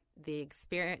what the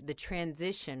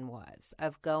transition was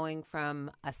of going from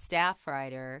a staff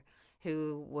writer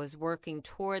who was working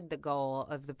toward the goal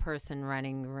of the person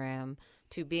running the room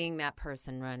to being that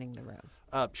person running the room.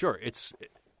 Sure. And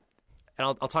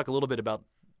I'll talk a little bit about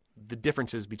the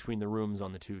differences between the rooms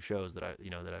on the two shows that I've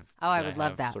I would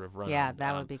love that. Sort of run yeah, on.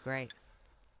 that would be great.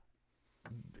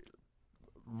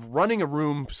 Running a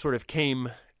room sort of came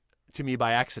to me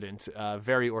by accident,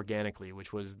 very organically,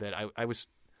 which was that I was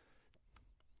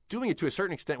doing it to a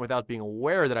certain extent without being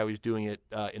aware that I was doing it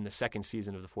in the second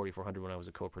season of the 4400 when I was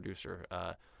a co-producer.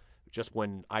 Just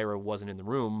when Ira wasn't in the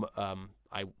room,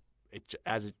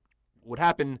 as it would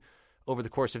happen over the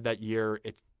course of that year,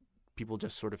 people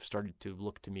just sort of started to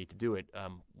look to me to do it,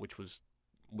 which was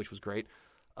great.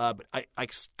 But I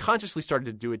consciously started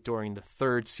to do it during the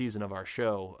third season of our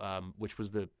show, which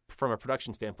was from a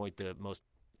production standpoint, the most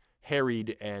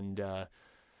harried and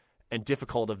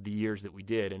difficult of the years that we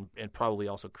did, and probably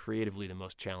also creatively the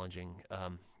most challenging.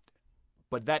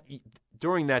 But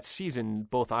during that season,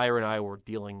 both Ira and I were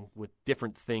dealing with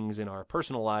different things in our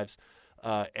personal lives,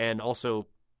 and also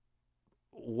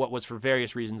what was for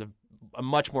various reasons a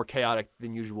much more chaotic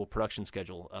than usual production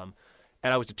schedule.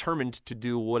 And I was determined to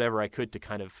do whatever I could to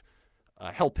kind of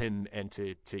help him and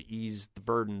to ease the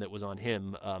burden that was on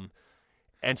him.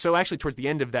 And so actually towards the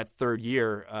end of that third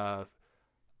year,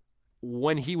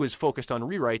 when he was focused on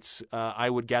rewrites, I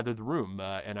would gather the room,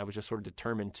 and I was just sort of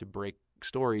determined to break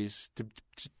stories,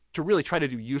 to really try to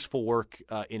do useful work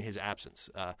in his absence.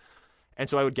 And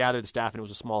so I would gather the staff, and it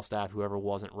was a small staff, whoever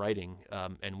wasn't writing,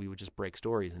 and we would just break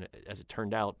stories. And as it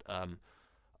turned out,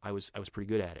 I was pretty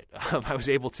good at it. I was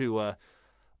able to.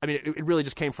 It really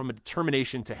just came from a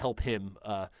determination to help him,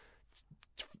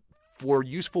 for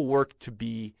useful work to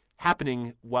be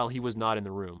happening while he was not in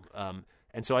the room.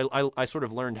 And so I sort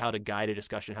of learned how to guide a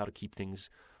discussion, how to keep things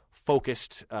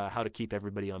focused, how to keep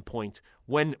everybody on point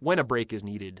when a break is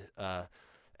needed,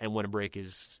 and when a break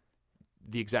is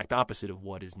the exact opposite of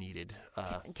what is needed.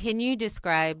 Can you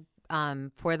describe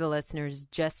for the listeners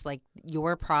just like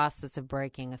your process of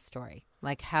breaking a story,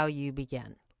 like how you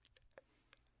begin?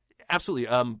 Absolutely.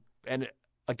 And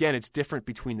again, it's different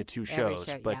between the two shows.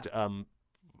 But on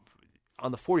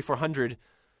the 4400,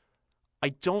 I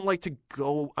don't like to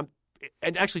go.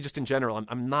 And actually, just in general,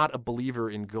 I'm not a believer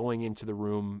in going into the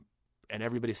room and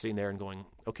everybody's sitting there and going,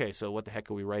 okay, so what the heck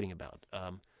are we writing about?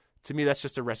 To me, that's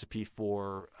just a recipe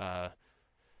for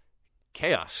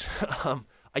chaos.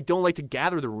 I don't like to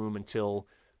gather the room until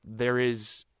there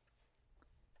is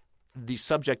the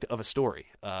subject of a story,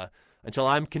 until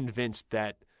I'm convinced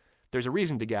that there's a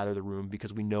reason to gather the room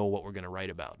because we know what we're going to write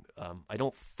about. I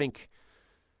don't think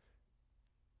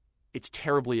it's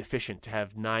terribly efficient to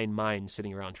have 9 minds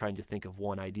sitting around trying to think of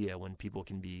one idea when people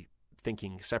can be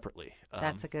thinking separately.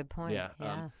 That's a good point. Yeah.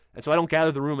 And so I don't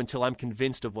gather the room until I'm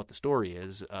convinced of what the story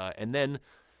is. And then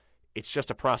it's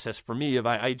just a process for me of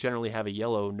I generally have a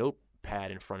yellow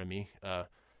notepad in front of me,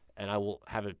 and I will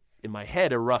have in my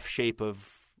head a rough shape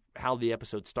of how the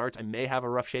episode starts. I may have a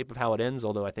rough shape of how it ends,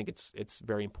 although I think it's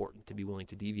very important to be willing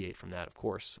to deviate from that, of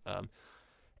course.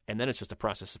 And then it's just a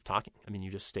process of talking. I mean,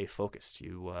 you just stay focused.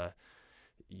 You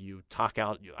talk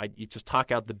out. You just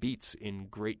talk out the beats in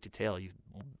great detail.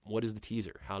 What is the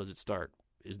teaser? How does it start?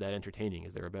 Is that entertaining?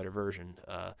 Is there a better version?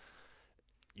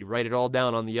 You write it all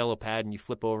down on the yellow pad, and you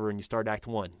flip over and you start Act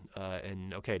 1.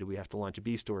 And okay, do we have to launch a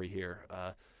B story here?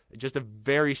 Just a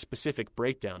very specific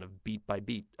breakdown of beat by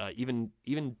beat,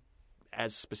 even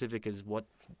as specific as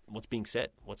what's being said.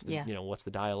 What's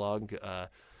the dialogue?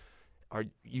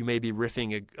 You may be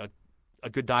riffing a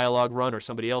good dialogue run, or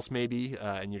somebody else may be,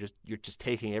 and you're just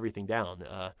taking everything down.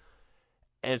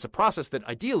 And it's a process that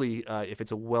ideally, if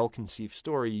it's a well-conceived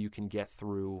story, you can get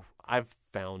through, I've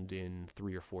found, in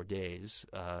 3 or 4 days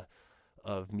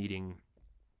of meeting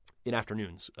in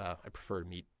afternoons. I prefer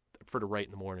to write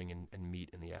in the morning and meet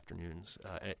in the afternoons.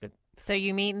 So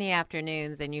you meet in the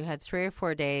afternoons, and you had 3 or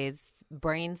 4 days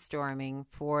brainstorming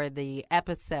for the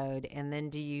episode, and then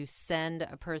do you send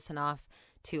a person off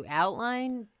to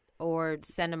outline or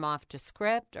send them off to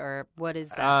script, or what is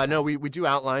that? No, we do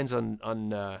outlines on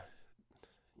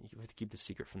you have to keep the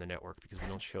secret from the network because we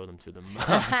don't show them to them.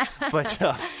 But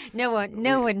no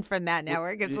one from that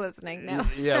network is listening. No.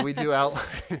 Yeah, we do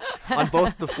outline on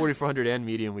both the 4400 and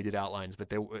Medium. We did outlines, but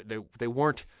they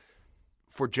weren't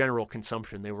for general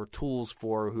consumption. They were tools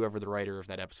for whoever the writer of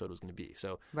that episode was going to be.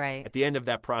 So right. At the end of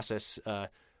that process,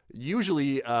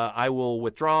 usually I will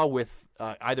withdraw with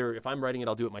either if I'm writing it,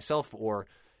 I'll do it myself, or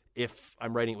if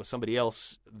I'm writing it with somebody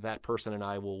else, that person and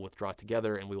I will withdraw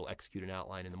together, and we will execute an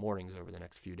outline in the mornings over the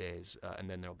next few days. And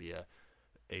then there'll be a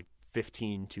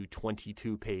 15 to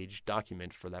 22 page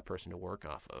document for that person to work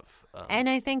off of. And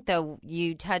I think, though,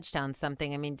 you touched on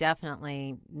something. I mean,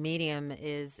 definitely Medium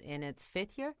is in its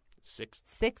 5th year?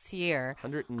 Sixth year.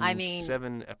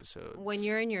 107 episodes. When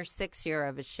you're in your 6th year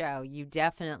of a show, you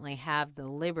definitely have the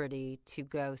liberty to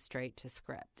go straight to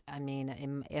script. I mean,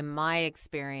 in my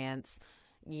experience,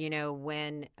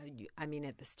 when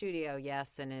at the studio,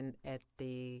 yes, and at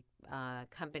the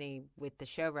company with the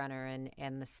showrunner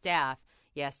and the staff,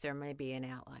 yes, there may be an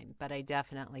outline, but I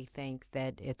definitely think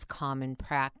that it's common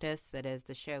practice that as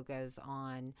the show goes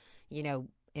on,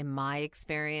 in my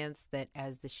experience, that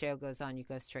as the show goes on, you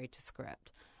go straight to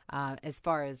script. As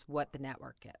far as what the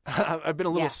network gets, I've been a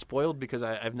little spoiled because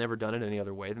I've never done it any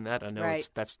other way than that. I know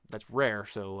that's rare,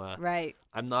 so right.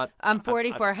 I'm not.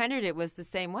 4400, it was the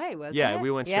same way, wasn't it? Yeah, we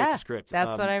went straight to script.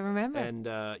 That's what I remember. And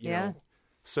you know,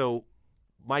 so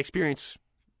my experience,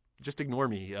 just ignore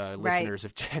me, listeners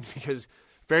of Jen, because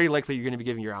very likely you're going to be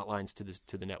giving your outlines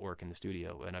to the network and the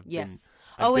studio. And I've been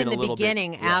in the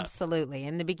beginning, absolutely.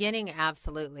 In the beginning,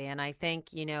 absolutely. And I think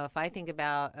if I think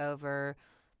about over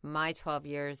my 12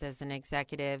 years as an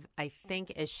executive, I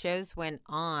think as shows went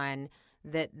on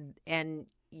and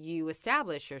you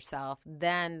establish yourself,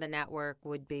 then the network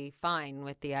would be fine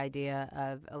with the idea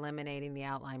of eliminating the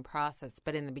outline process.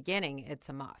 But in the beginning, it's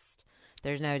a must.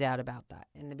 There's no doubt about that.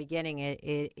 In the beginning, it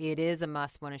is a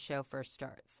must when a show first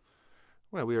starts.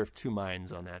 Well, we are of two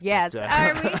minds on that. Yes. But,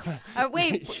 are we?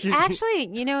 Wait, actually,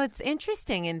 it's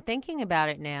interesting in thinking about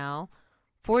it now.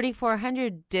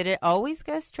 4400, did it always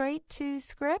go straight to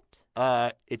script?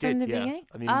 It did, from the beginning?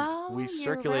 I mean, we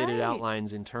circulated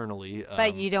outlines internally.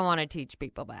 But you don't want to teach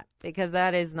people that because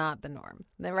that is not the norm,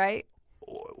 right?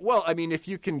 Well, I mean, if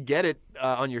you can get it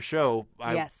on your show,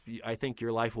 yes. I think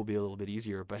your life will be a little bit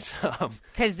easier. But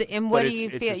what do you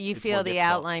feel? You feel the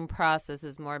outline process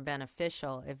is more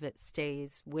beneficial if it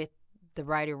stays with the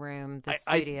writer room, the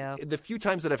studio. The few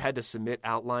times that I've had to submit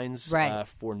outlines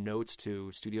for notes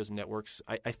to studios and networks,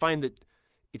 I find that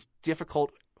it's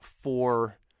difficult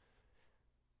for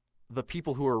the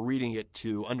people who are reading it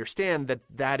to understand that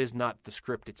that is not the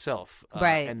script itself.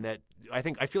 Right. And that I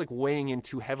feel like weighing in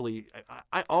too heavily.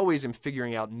 I always am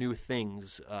figuring out new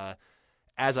things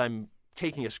as I'm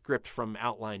taking a script from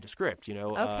outline to script, Okay.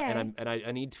 And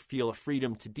I need to feel a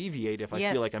freedom to deviate if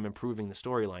I feel like I'm improving the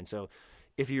storyline. So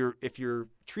if you're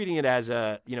treating it as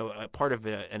a part of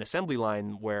an assembly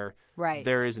line where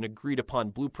there is an agreed upon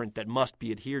blueprint that must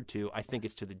be adhered to, I think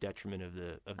it's to the detriment of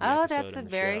the episode. That's a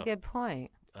very good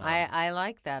point. I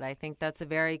like that. I think that's a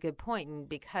very good point. And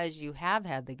because you have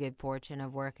had the good fortune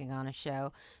of working on a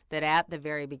show that at the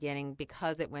very beginning,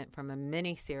 because it went from a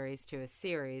mini series to a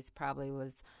series, probably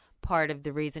was part of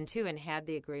the reason too, and had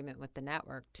the agreement with the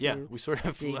network too. Yeah, we sort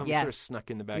of snuck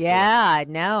in the back door. Yeah,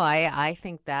 no, I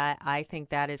think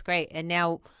that is great. And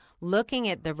now, looking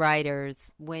at the writers,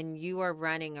 when you are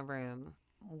running a room,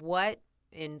 what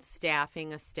in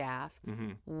staffing a staff,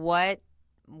 what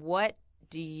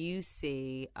do you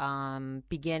see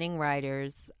beginning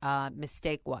writers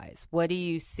mistake-wise? What do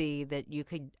you see that you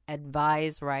could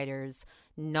advise writers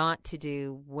not to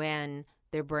do when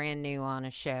they're brand new on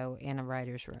a show in a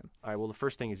writer's room? All right, well, the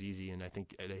first thing is easy, and I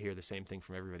think I hear the same thing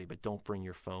from everybody, but don't bring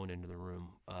your phone into the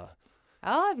room.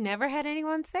 I've never had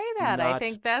anyone say that. I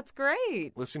think that's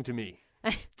great. Listen to me.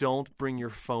 Don't bring your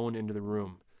phone into the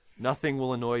room. Nothing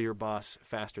will annoy your boss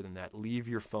faster than that. Leave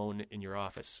your phone in your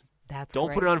office.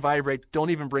 Don't put it on vibrate.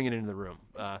 Don't even bring it into the room.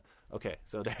 Okay,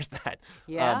 so there's that.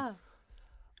 Yeah.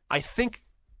 I think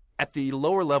at the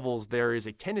lower levels, there is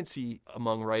a tendency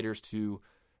among writers to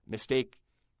mistake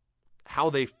how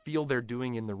they feel they're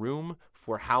doing in the room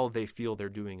for how they feel they're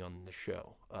doing on the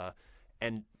show.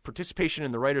 And participation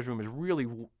in the writer's room is really,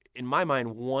 in my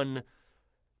mind, one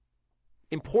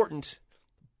important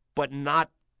but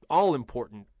not all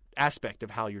important aspect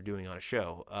of how you're doing on a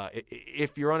show.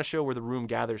 If you're on a show where the room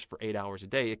gathers for 8 hours a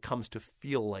day, it comes to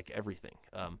feel like everything.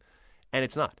 And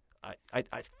it's not.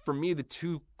 For me, the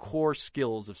two core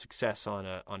skills of success on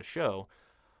a show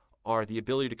are the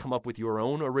ability to come up with your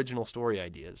own original story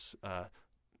ideas.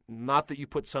 Not that you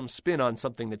put some spin on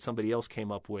something that somebody else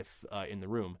came up with in the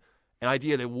room. An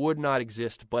idea that would not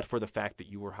exist but for the fact that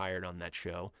you were hired on that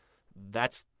show.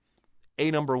 That's a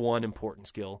number one important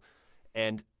skill.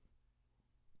 And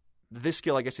this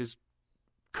skill, I guess, is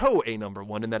a number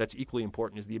one, in that it's equally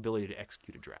important, is the ability to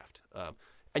execute a draft.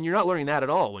 And you're not learning that at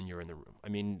all when you're in the room. I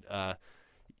mean,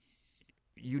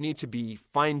 you need to be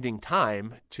finding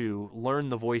time to learn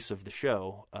the voice of the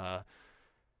show.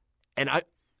 And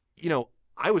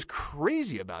I was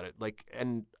crazy about it.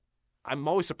 And I'm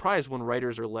always surprised when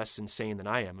writers are less insane than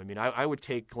I am. I mean, I would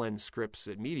take Glenn's scripts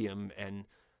at Medium and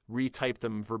retype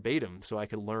them verbatim so I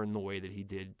could learn the way that he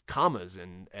did commas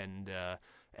and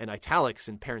italics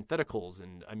and parentheticals.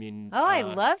 And I mean, I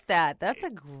love that. That's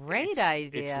a great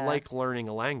idea. It's like learning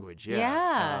a language.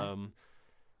 Yeah.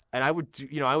 And I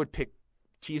would pick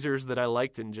teasers that I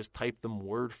liked and just type them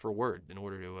word for word in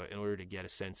order to get a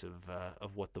sense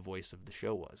of what the voice of the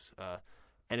show was.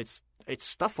 And it's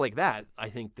stuff like that, I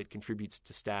think, that contributes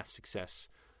to staff success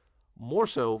more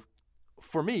so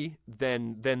for me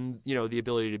than the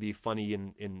ability to be funny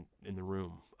in the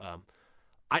room.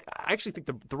 I actually think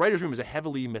the writer's room is a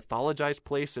heavily mythologized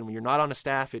place, and when you're not on a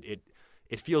staff, it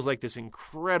feels like this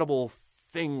incredible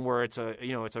thing where it's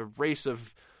a race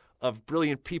of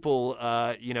brilliant people,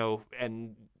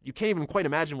 and you can't even quite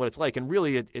imagine what it's like. And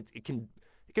really, it can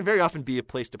very often be a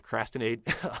place to procrastinate.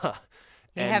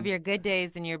 You have your good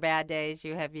days and your bad days.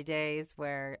 You have your days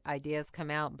where ideas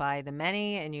come out by the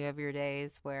many, and you have your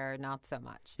days where not so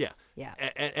much. Yeah. Yeah.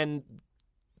 And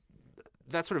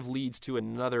that sort of leads to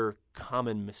another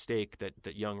common mistake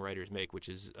that young writers make, which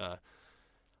is,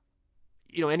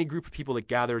 any group of people that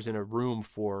gathers in a room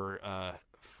for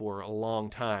a long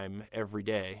time every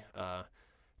day,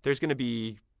 there's going to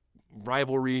be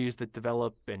rivalries that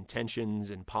develop and tensions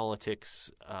and politics,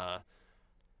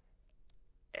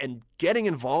 and getting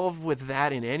involved with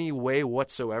that in any way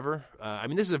whatsoever.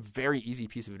 This is a very easy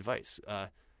piece of advice.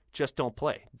 Just don't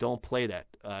play. Don't play that.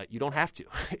 You don't have to.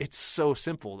 It's so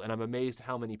simple, and I'm amazed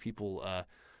how many people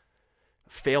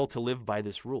fail to live by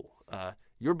this rule.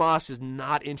 Your boss is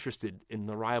not interested in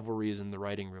the rivalries in the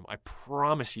writing room. I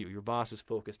promise you, your boss is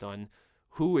focused on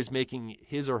who is making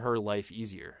his or her life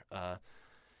easier.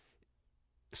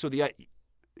 So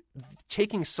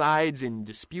taking sides in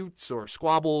disputes or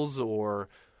squabbles or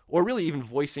really even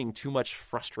voicing too much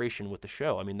frustration with the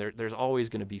show. There's always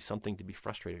going to be something to be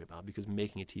frustrated about because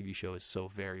making a TV show is so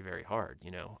very, very hard,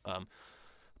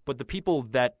 But the people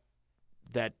that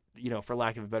for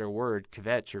lack of a better word,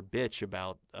 kvetch or bitch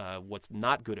about what's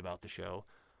not good about the show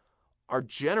are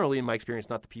generally, in my experience,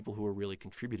 not the people who are really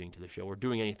contributing to the show or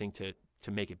doing anything to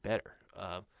make it better.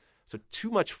 So too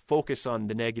much focus on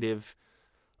the negative,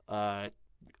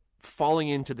 falling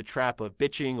into the trap of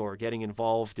bitching or getting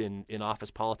involved in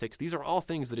office politics. These are all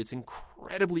things that it's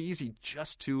incredibly easy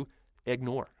just to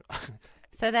ignore.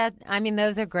 So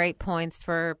those are great points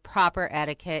for proper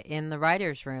etiquette in the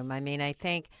writer's room. I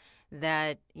think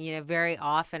that, very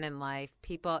often in life,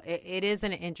 people, it is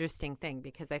an interesting thing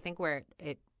because I think where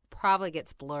it probably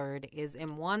gets blurred is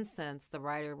in one sense, the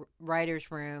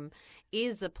writer's room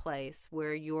is a place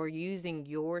where you're using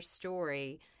your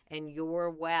story and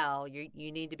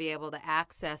you need to be able to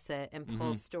access it and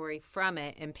pull story from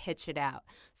it and pitch it out.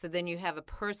 So then you have a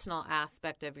personal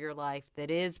aspect of your life that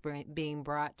is being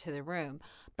brought to the room.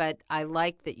 But I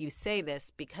like that you say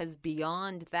this because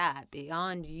beyond that,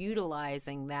 beyond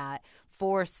utilizing that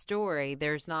for story,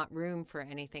 there's not room for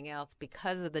anything else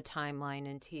because of the timeline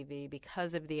in TV,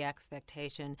 because of the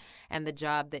expectation and the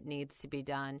job that needs to be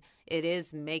done. It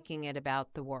is making it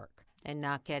about the work and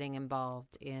not getting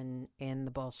involved in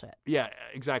the bullshit. Yeah,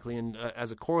 exactly. And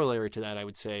as a corollary to that, I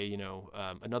would say,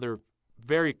 another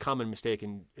very common mistake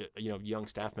in, young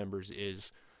staff members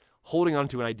is holding on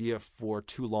to an idea for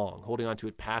too long, holding on to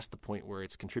it past the point where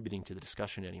it's contributing to the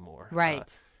discussion anymore.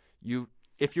 Right.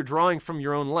 If you're drawing from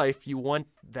your own life, you want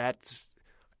that.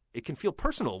 It can feel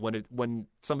personal when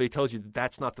somebody tells you that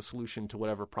that's not the solution to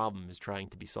whatever problem is trying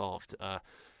to be solved.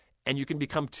 And you can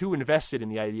become too invested in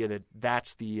the idea that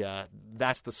that's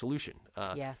the solution.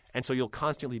 Yes. And so you'll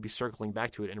constantly be circling back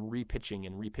to it and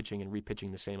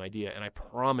repitching the same idea. And I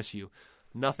promise you,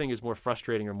 nothing is more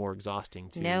frustrating or more exhausting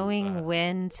to knowing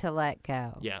when to let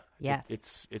go. Yeah.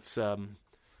 Yes. It's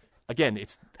again,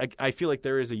 I feel like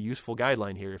there is a useful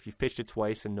guideline here. If you've pitched it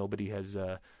twice and nobody has,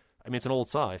 it's an old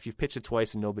saw. If you've pitched it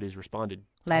twice and nobody's responded,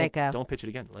 let it go. Don't pitch it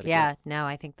again. Let it go. Yeah, no,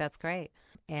 I think that's great.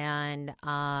 And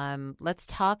let's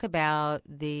talk about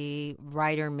the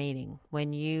writer meeting.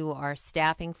 When you are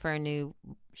staffing for a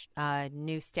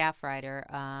new staff writer,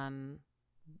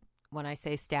 when I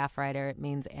say staff writer, it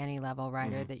means any level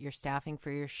writer that you're staffing for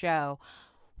your show.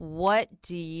 What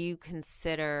do you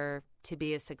consider to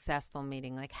be a successful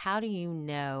meeting? Like, how do you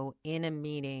know in a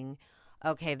meeting,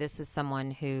 okay, this is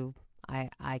someone who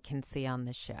I can see on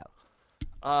this show?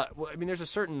 There's a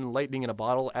certain lightning in a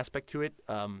bottle aspect to it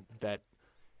that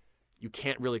you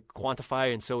can't really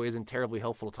quantify and so isn't terribly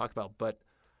helpful to talk about. But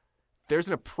there's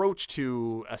an approach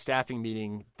to a staffing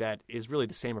meeting that is really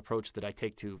the same approach that I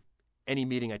take to any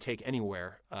meeting I take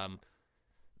anywhere.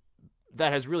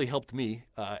 That has really helped me,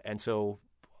 and so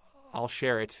I'll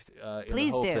share it in the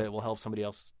hope that it will help somebody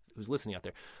else who's listening out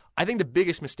there. I think the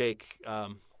biggest mistake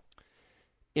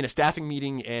in a staffing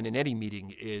meeting and in any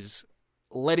meeting is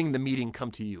letting the meeting come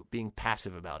to you, being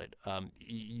passive about it.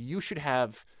 You should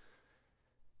have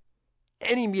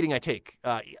any meeting I take,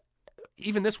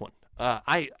 even this one.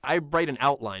 I write an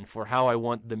outline for how I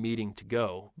want the meeting to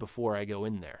go before I go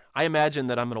in there. I imagine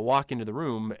that I'm going to walk into the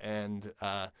room and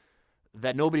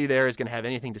that nobody there is going to have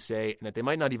anything to say, and that they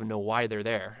might not even know why they're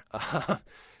there,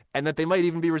 and that they might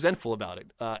even be resentful about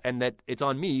it, and that it's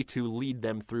on me to lead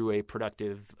them through a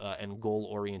productive and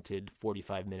goal-oriented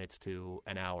 45 minutes to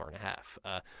an hour and a half.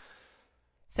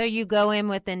 So you go in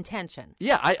with intention.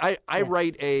 Yeah, I Yes.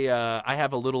 write I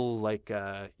have a little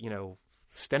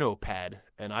steno pad,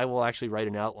 and I will actually write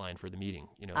an outline for the meeting.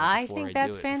 I before think do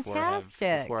that's it,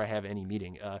 fantastic. before I have any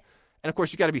meeting. And of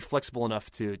course, you got to be flexible enough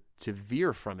to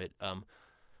veer from it.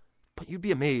 But you'd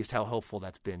be amazed how helpful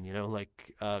that's been.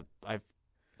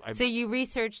 So you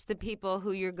research the people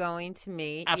who you're going to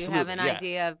meet. Absolutely, You have an yeah.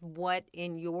 idea of what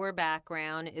in your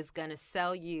background is going to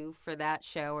sell you for that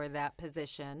show or that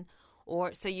position.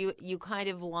 Or so you kind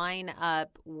of line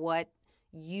up what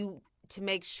you to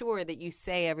make sure that you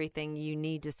say everything you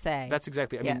need to say. That's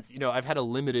exactly. I Yes. mean, I've had a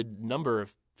limited number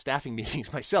of staffing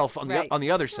meetings myself on Right.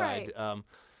 the other side. Right.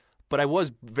 But I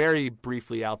was very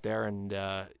briefly out there, and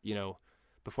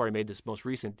before I made this most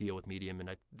recent deal with Medium,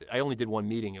 and I only did one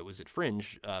meeting. It was at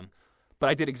Fringe, but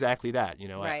I did exactly that.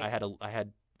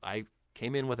 Right. I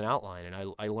came in with an outline,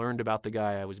 and I learned about the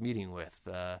guy I was meeting with,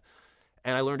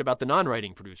 and I learned about the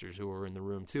non-writing producers who were in the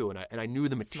room too, and I knew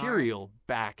the material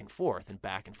back and forth and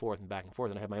back and forth and back and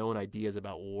forth, and I had my own ideas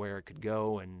about where it could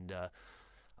go, and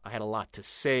I had a lot to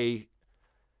say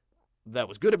that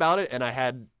was good about it, and I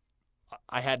had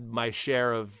my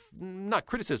share of not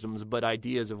criticisms, but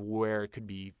ideas of where it could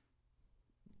be.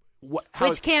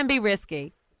 Which can be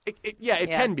risky. It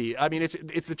can be. I mean, it's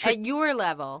the trick. At your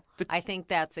level, I think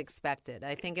that's expected.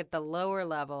 I think at the lower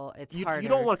level, it's harder. You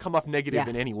don't want to come off negative Yeah.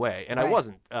 in any way, and Right. I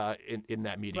wasn't in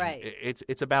that meeting. Right.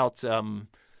 It's about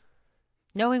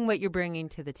knowing what you're bringing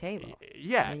to the table.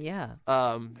 yeah. Yeah.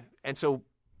 And so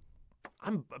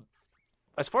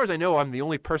as far as I know, I'm the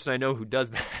only person I know who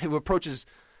does that, who approaches.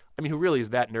 I mean, who really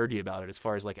is that nerdy about it as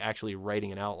far as like actually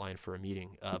writing an outline for a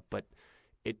meeting. But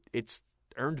it's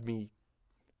earned me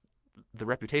the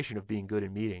reputation of being good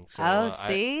in meetings. So,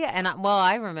 See?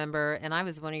 I remember, and I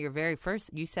was one of your very first,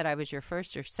 you said I was your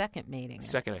first or second meeting.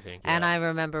 Second, I think. And yeah. I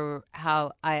remember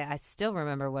I still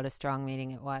remember what a strong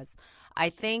meeting it was. I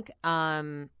think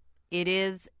it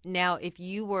is, now if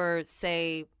you were,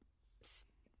 say,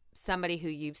 somebody who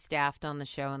you've staffed on the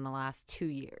show in the last 2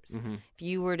 years, Mm-hmm. if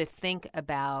you were to think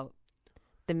about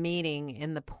the meeting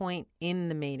and the point in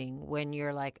the meeting when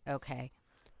you're like, okay,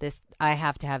 I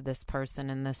have to have this person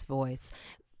and this voice.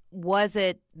 Was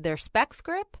it their spec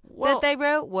script that they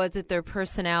wrote? Was it their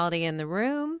personality in the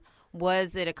room?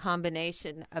 Was it a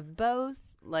combination of both?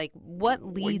 Like, what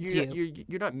leads you?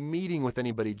 You're not meeting with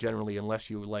anybody generally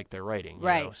unless you like their writing. You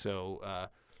Right. know? So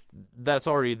that's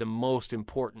already the most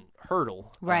important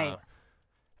hurdle. Right.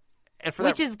 And for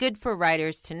Which that, is good for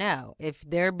writers to know. If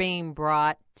they're being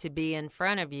brought to be in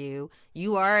front of you,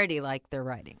 you already like their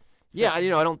writing. yeah,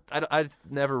 I've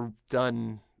never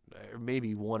done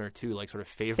maybe one or two like sort of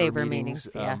favor meetings.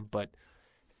 Yeah. But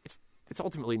it's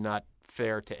ultimately not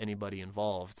fair to anybody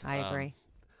involved. I agree.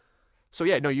 So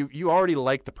yeah, no, you already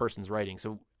like the person's writing.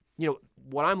 So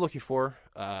what I'm looking for,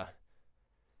 I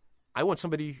want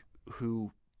somebody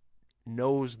who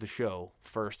knows the show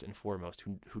first and foremost,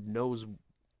 who knows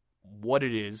what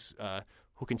it is,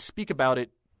 who can speak about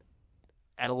it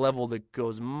at a level that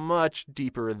goes much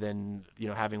deeper than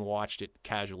having watched it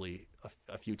casually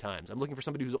a few times. I'm looking for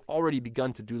somebody who's already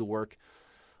begun to do the work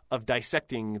of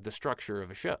dissecting the structure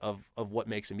of a show, of what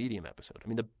makes a Medium episode. I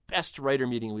mean, the best writer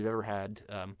meeting we've ever had.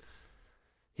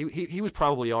 He was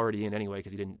probably already in anyway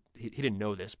because he didn't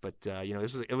know this, but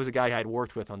it was a guy I had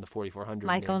worked with on the 4400.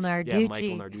 Michael Narducci. Yeah,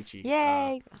 Michael Narducci.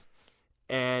 Yay!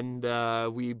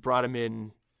 And we brought him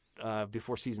in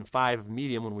before season 5 of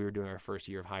Medium when we were doing our first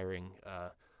year of hiring.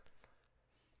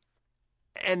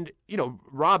 And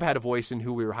Rob had a voice in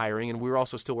who we were hiring, and we were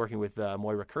also still working with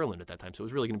Moira Kurland at that time. So it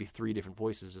was really going to be 3 different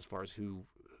voices as far as who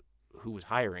was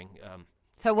hiring.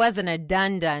 So it wasn't a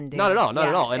done deal. Not at all, not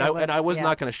at all. And I was yeah.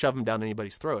 not going to shove him down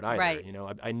anybody's throat either. Right.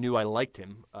 I knew I liked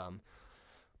him,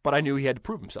 but I knew he had to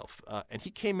prove himself. And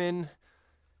he came in.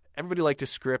 Everybody liked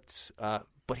his script,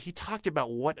 but he talked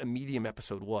about what a Medium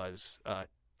episode was,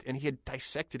 and he had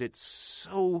dissected it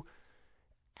so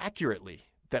accurately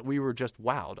that we were just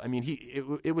wowed. I mean,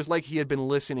 it was like he had been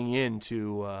listening in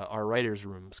to our writers'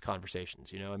 rooms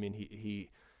conversations. I mean, he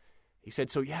said,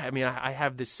 so yeah, I mean, I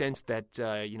have this sense that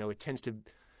it tends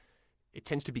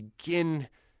to begin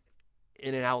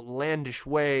in an outlandish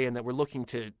way, and that we're looking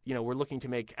to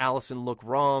make Allison look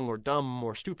wrong or dumb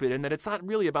or stupid, and that it's not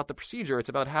really about the procedure, it's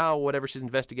about how whatever she's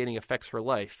investigating affects her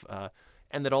life,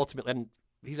 and that ultimately, and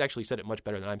he's actually said it much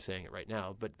better than I'm saying it right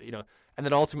now, but and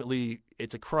that ultimately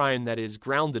it's a crime that is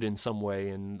grounded in some way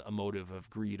in a motive of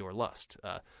greed or lust,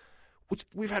 which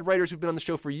we've had writers who've been on the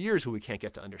show for years who we can't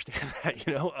get to understand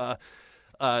that,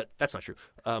 that's not true.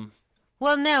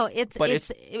 Well, no, But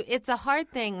it's a hard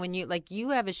thing when you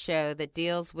have a show that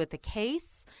deals with a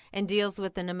case and deals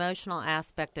with an emotional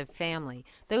aspect of family.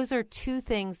 Those are two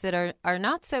things that are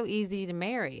not so easy to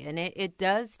marry, and it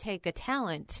does take a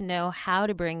talent to know how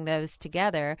to bring those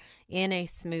together in a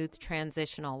smooth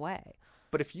transitional way.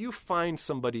 But if you find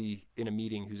somebody in a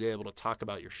meeting who's able to talk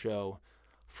about your show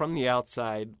from the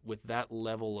outside with that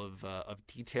level of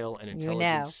detail and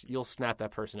intelligence, you'll snap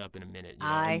that person up in a minute.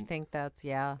 I think that's,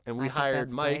 yeah. And we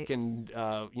hired Mike, great. And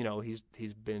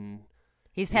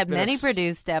he's had many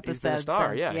produced episodes. He's been a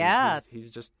star, yeah.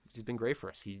 He's been great for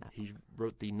us. He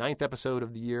wrote the 9th episode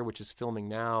of the year, which is filming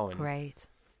now. And, great.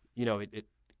 I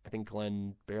think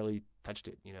Glenn barely touched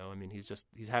it.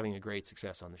 He's having a great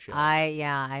success on the show.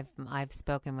 I've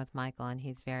spoken with Michael, and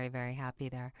he's very, very happy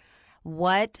there.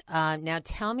 Now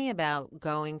tell me about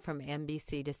going from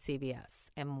NBC to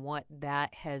CBS and what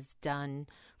that has done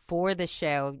for the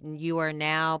show. You are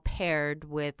now paired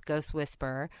with Ghost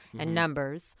Whisperer and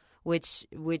Numbers, which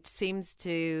seems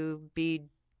to be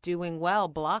doing well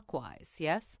block-wise,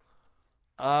 yes?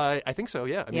 I think so,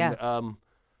 yeah. I mean,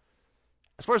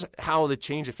 as far as how the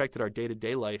change affected our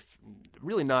day-to-day life,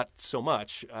 really not so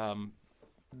much.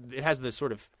 It has this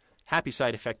sort of happy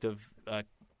side effect of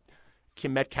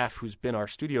Kim Metcalf, who's been our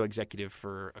studio executive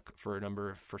for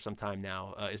some time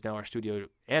now, is now our studio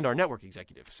and our network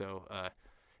executive. So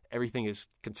everything is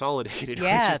consolidated,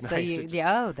 yeah, which is so nice.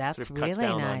 That's sort of really cuts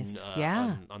down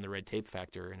nice. on the red tape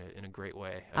factor in a great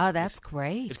way. That's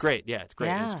great. It's great. Yeah, it's great.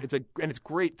 Yeah. It's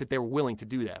great that they're willing to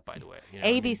do that. By the way,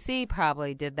 ABC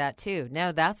probably did that too.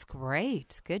 No, that's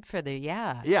great. Good for the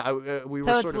Yeah, we were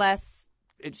so sort it's of less.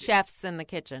 Chefs in the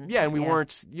kitchen. Yeah, and we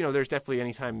weren't, there's definitely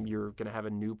anytime you're going to have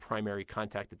a new primary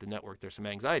contact at the network, there's some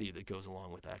anxiety that goes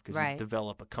along with that because you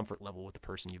develop a comfort level with the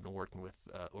person you've been working with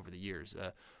over the years.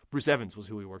 Bruce Evans was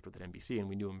who we worked with at NBC, and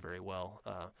we knew him very well.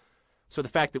 So the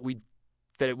fact that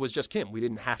it was just Kim, we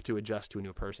didn't have to adjust to a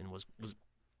new person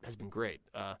has been great.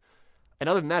 And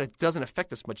other than that, it doesn't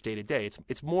affect us much day to day.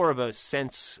 It's more of a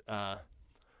sense that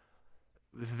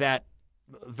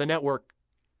the network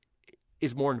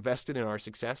is more invested in our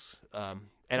success.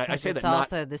 And I say that not...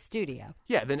 It's also the studio.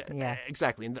 Yeah,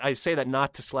 exactly. And I say that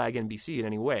not to slag NBC in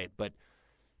any way, but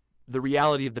the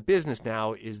reality of the business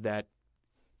now is that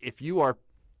if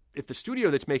the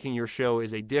studio that's making your show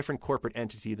is a different corporate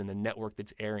entity than the network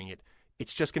that's airing it,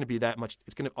 it's just going to be that much...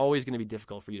 It's always going to be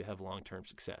difficult for you to have long-term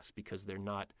success because they're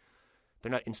not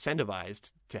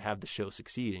incentivized to have the show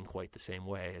succeed in quite the same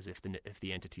way as if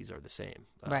the entities are the same.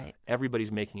 Right.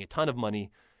 Everybody's making a ton of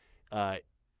money.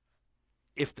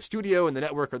 If the studio and the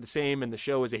network are the same and the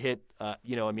show is a hit,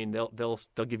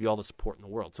 they'll give you all the support in the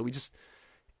world. So it's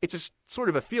just sort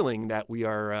of a feeling that we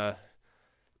are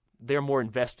they're more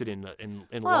invested in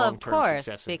long-term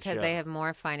success of the because show. they have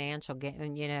more financial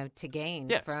to gain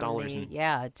from dollars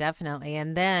definitely.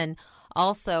 And then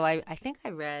also I think I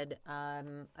read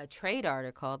a trade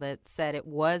article that said it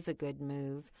was a good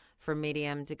move for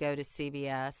Medium to go to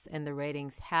CBS, and the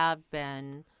ratings have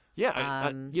been.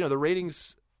 Yeah, the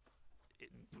ratings,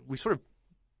 we sort of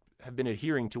have been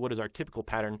adhering to what is our typical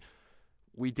pattern.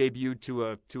 We debuted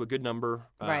to a good number.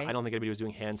 Right. I don't think anybody was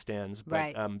doing handstands,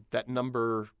 but right. That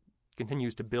number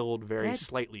continues to build very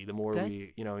slightly the more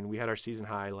and we had our season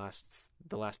high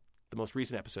the most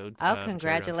recent episode. Oh,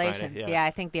 congratulations. Yeah,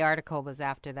 I think the article was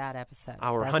after that episode.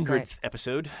 Our 100th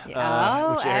episode, which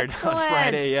aired excellent. on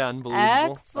Friday. Yeah,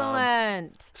 unbelievable.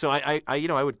 Excellent. So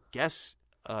I would guess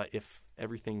if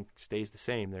everything stays the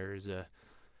same, there's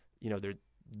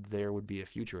there would be a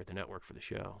future at the network for the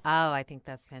show. Oh, I think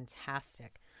that's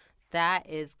fantastic. That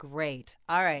is great.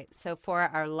 All right. So for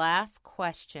our last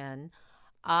question,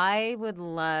 I would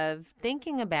love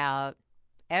thinking about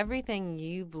everything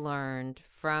you've learned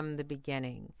from the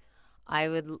beginning. I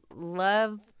would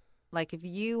love, if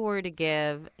you were to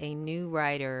give a new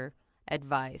writer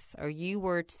advice, or you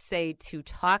were to say to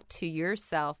talk to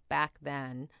yourself back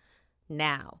then,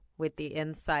 now, with the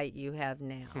insight you have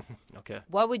now. Okay.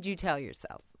 What would you tell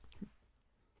yourself?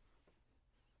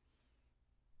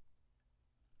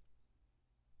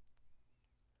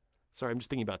 Sorry, I'm just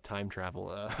thinking about time travel.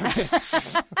 I'm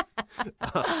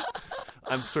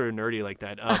sort of nerdy like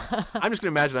that. I'm just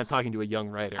going to imagine I'm talking to a young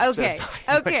writer. Okay,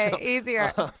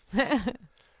 easier.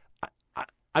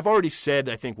 I've already said,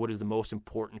 I think, what is the most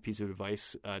important piece of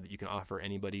advice that you can offer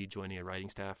anybody joining a writing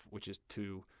staff, which is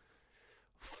to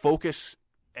focus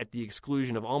at the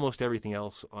exclusion of almost everything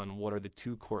else on what are the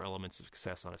two core elements of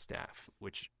success on a staff,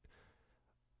 which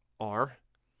are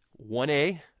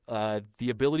 1A, the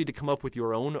ability to come up with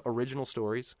your own original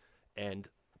stories, and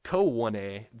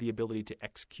Co-1A, the ability to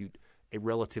execute a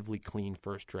relatively clean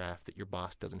first draft that your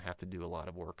boss doesn't have to do a lot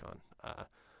of work on.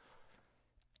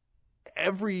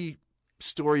 Every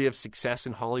story of success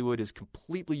in Hollywood is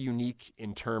completely unique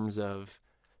in terms of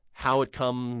how it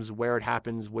comes, where it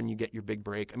happens, when you get your big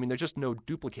break. I mean, there's just no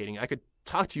duplicating. I could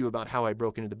talk to you about how I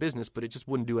broke into the business, but it just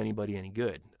wouldn't do anybody any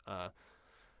good.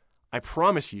 I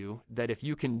promise you that if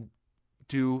you can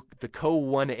do the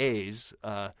co-1As,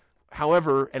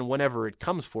 however and whenever it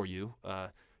comes for you,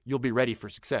 you'll be ready for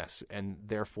success, and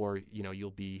therefore,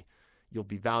 you'll be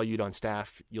valued on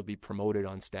staff, you'll be promoted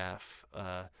on staff,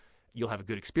 you'll have a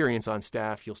good experience on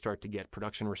staff, you'll start to get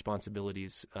production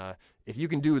responsibilities. If you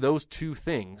can do those two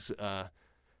things,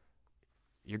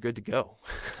 you're good to go.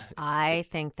 I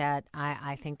think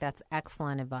that's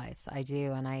excellent advice. I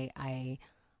do, and I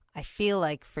feel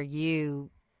like for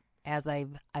you, as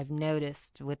I've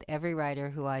noticed with every writer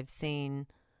who I've seen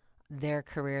their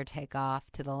career take off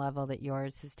to the level that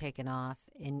yours has taken off,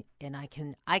 and I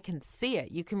can see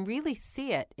it. You can really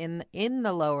see it in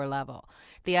the lower level.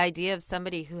 The idea of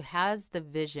somebody who has the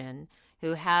vision,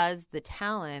 who has the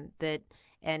talent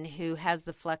and who has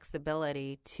the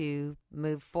flexibility to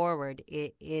move forward.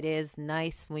 It is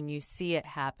nice when you see it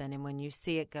happen and when you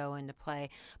see it go into play.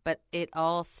 But it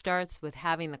all starts with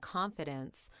having the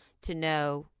confidence to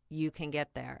know you can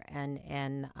get there.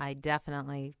 And I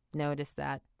definitely noticed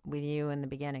that with you in the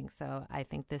beginning. So I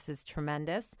think this is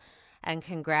tremendous. And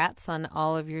congrats on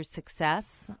all of your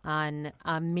success on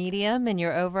Medium and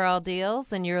your overall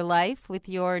deals and your life with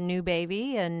your new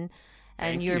baby and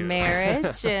your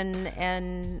marriage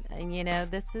and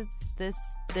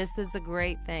this is a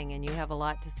great thing, and you have a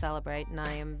lot to celebrate, and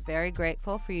I am very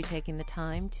grateful for you taking the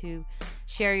time to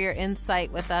share your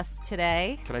insight with us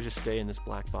today. Can I just stay in this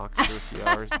black box for a few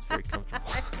hours? It's very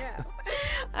comfortable.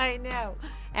 I know.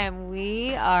 And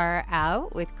we are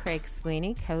out with Craig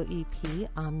Sweeny, co-EP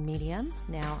on Medium,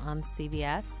 now on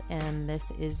CBS, and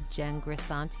this is Jen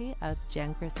Grisanti of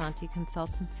Jen Grisanti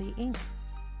Consultancy, Inc.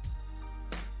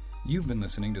 You've been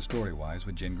listening to Storywise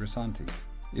with Jen Grisanti.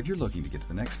 If you're looking to get to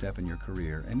the next step in your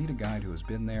career and need a guide who has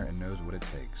been there and knows what it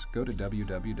takes, go to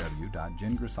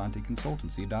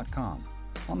www.jengrisanticonsultancy.com.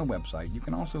 On the website, you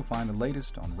can also find the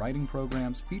latest on writing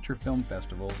programs, feature film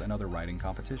festivals, and other writing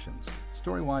competitions.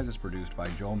 Storywise is produced by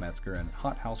Joel Metzger and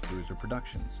Hot House Bruiser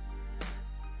Productions.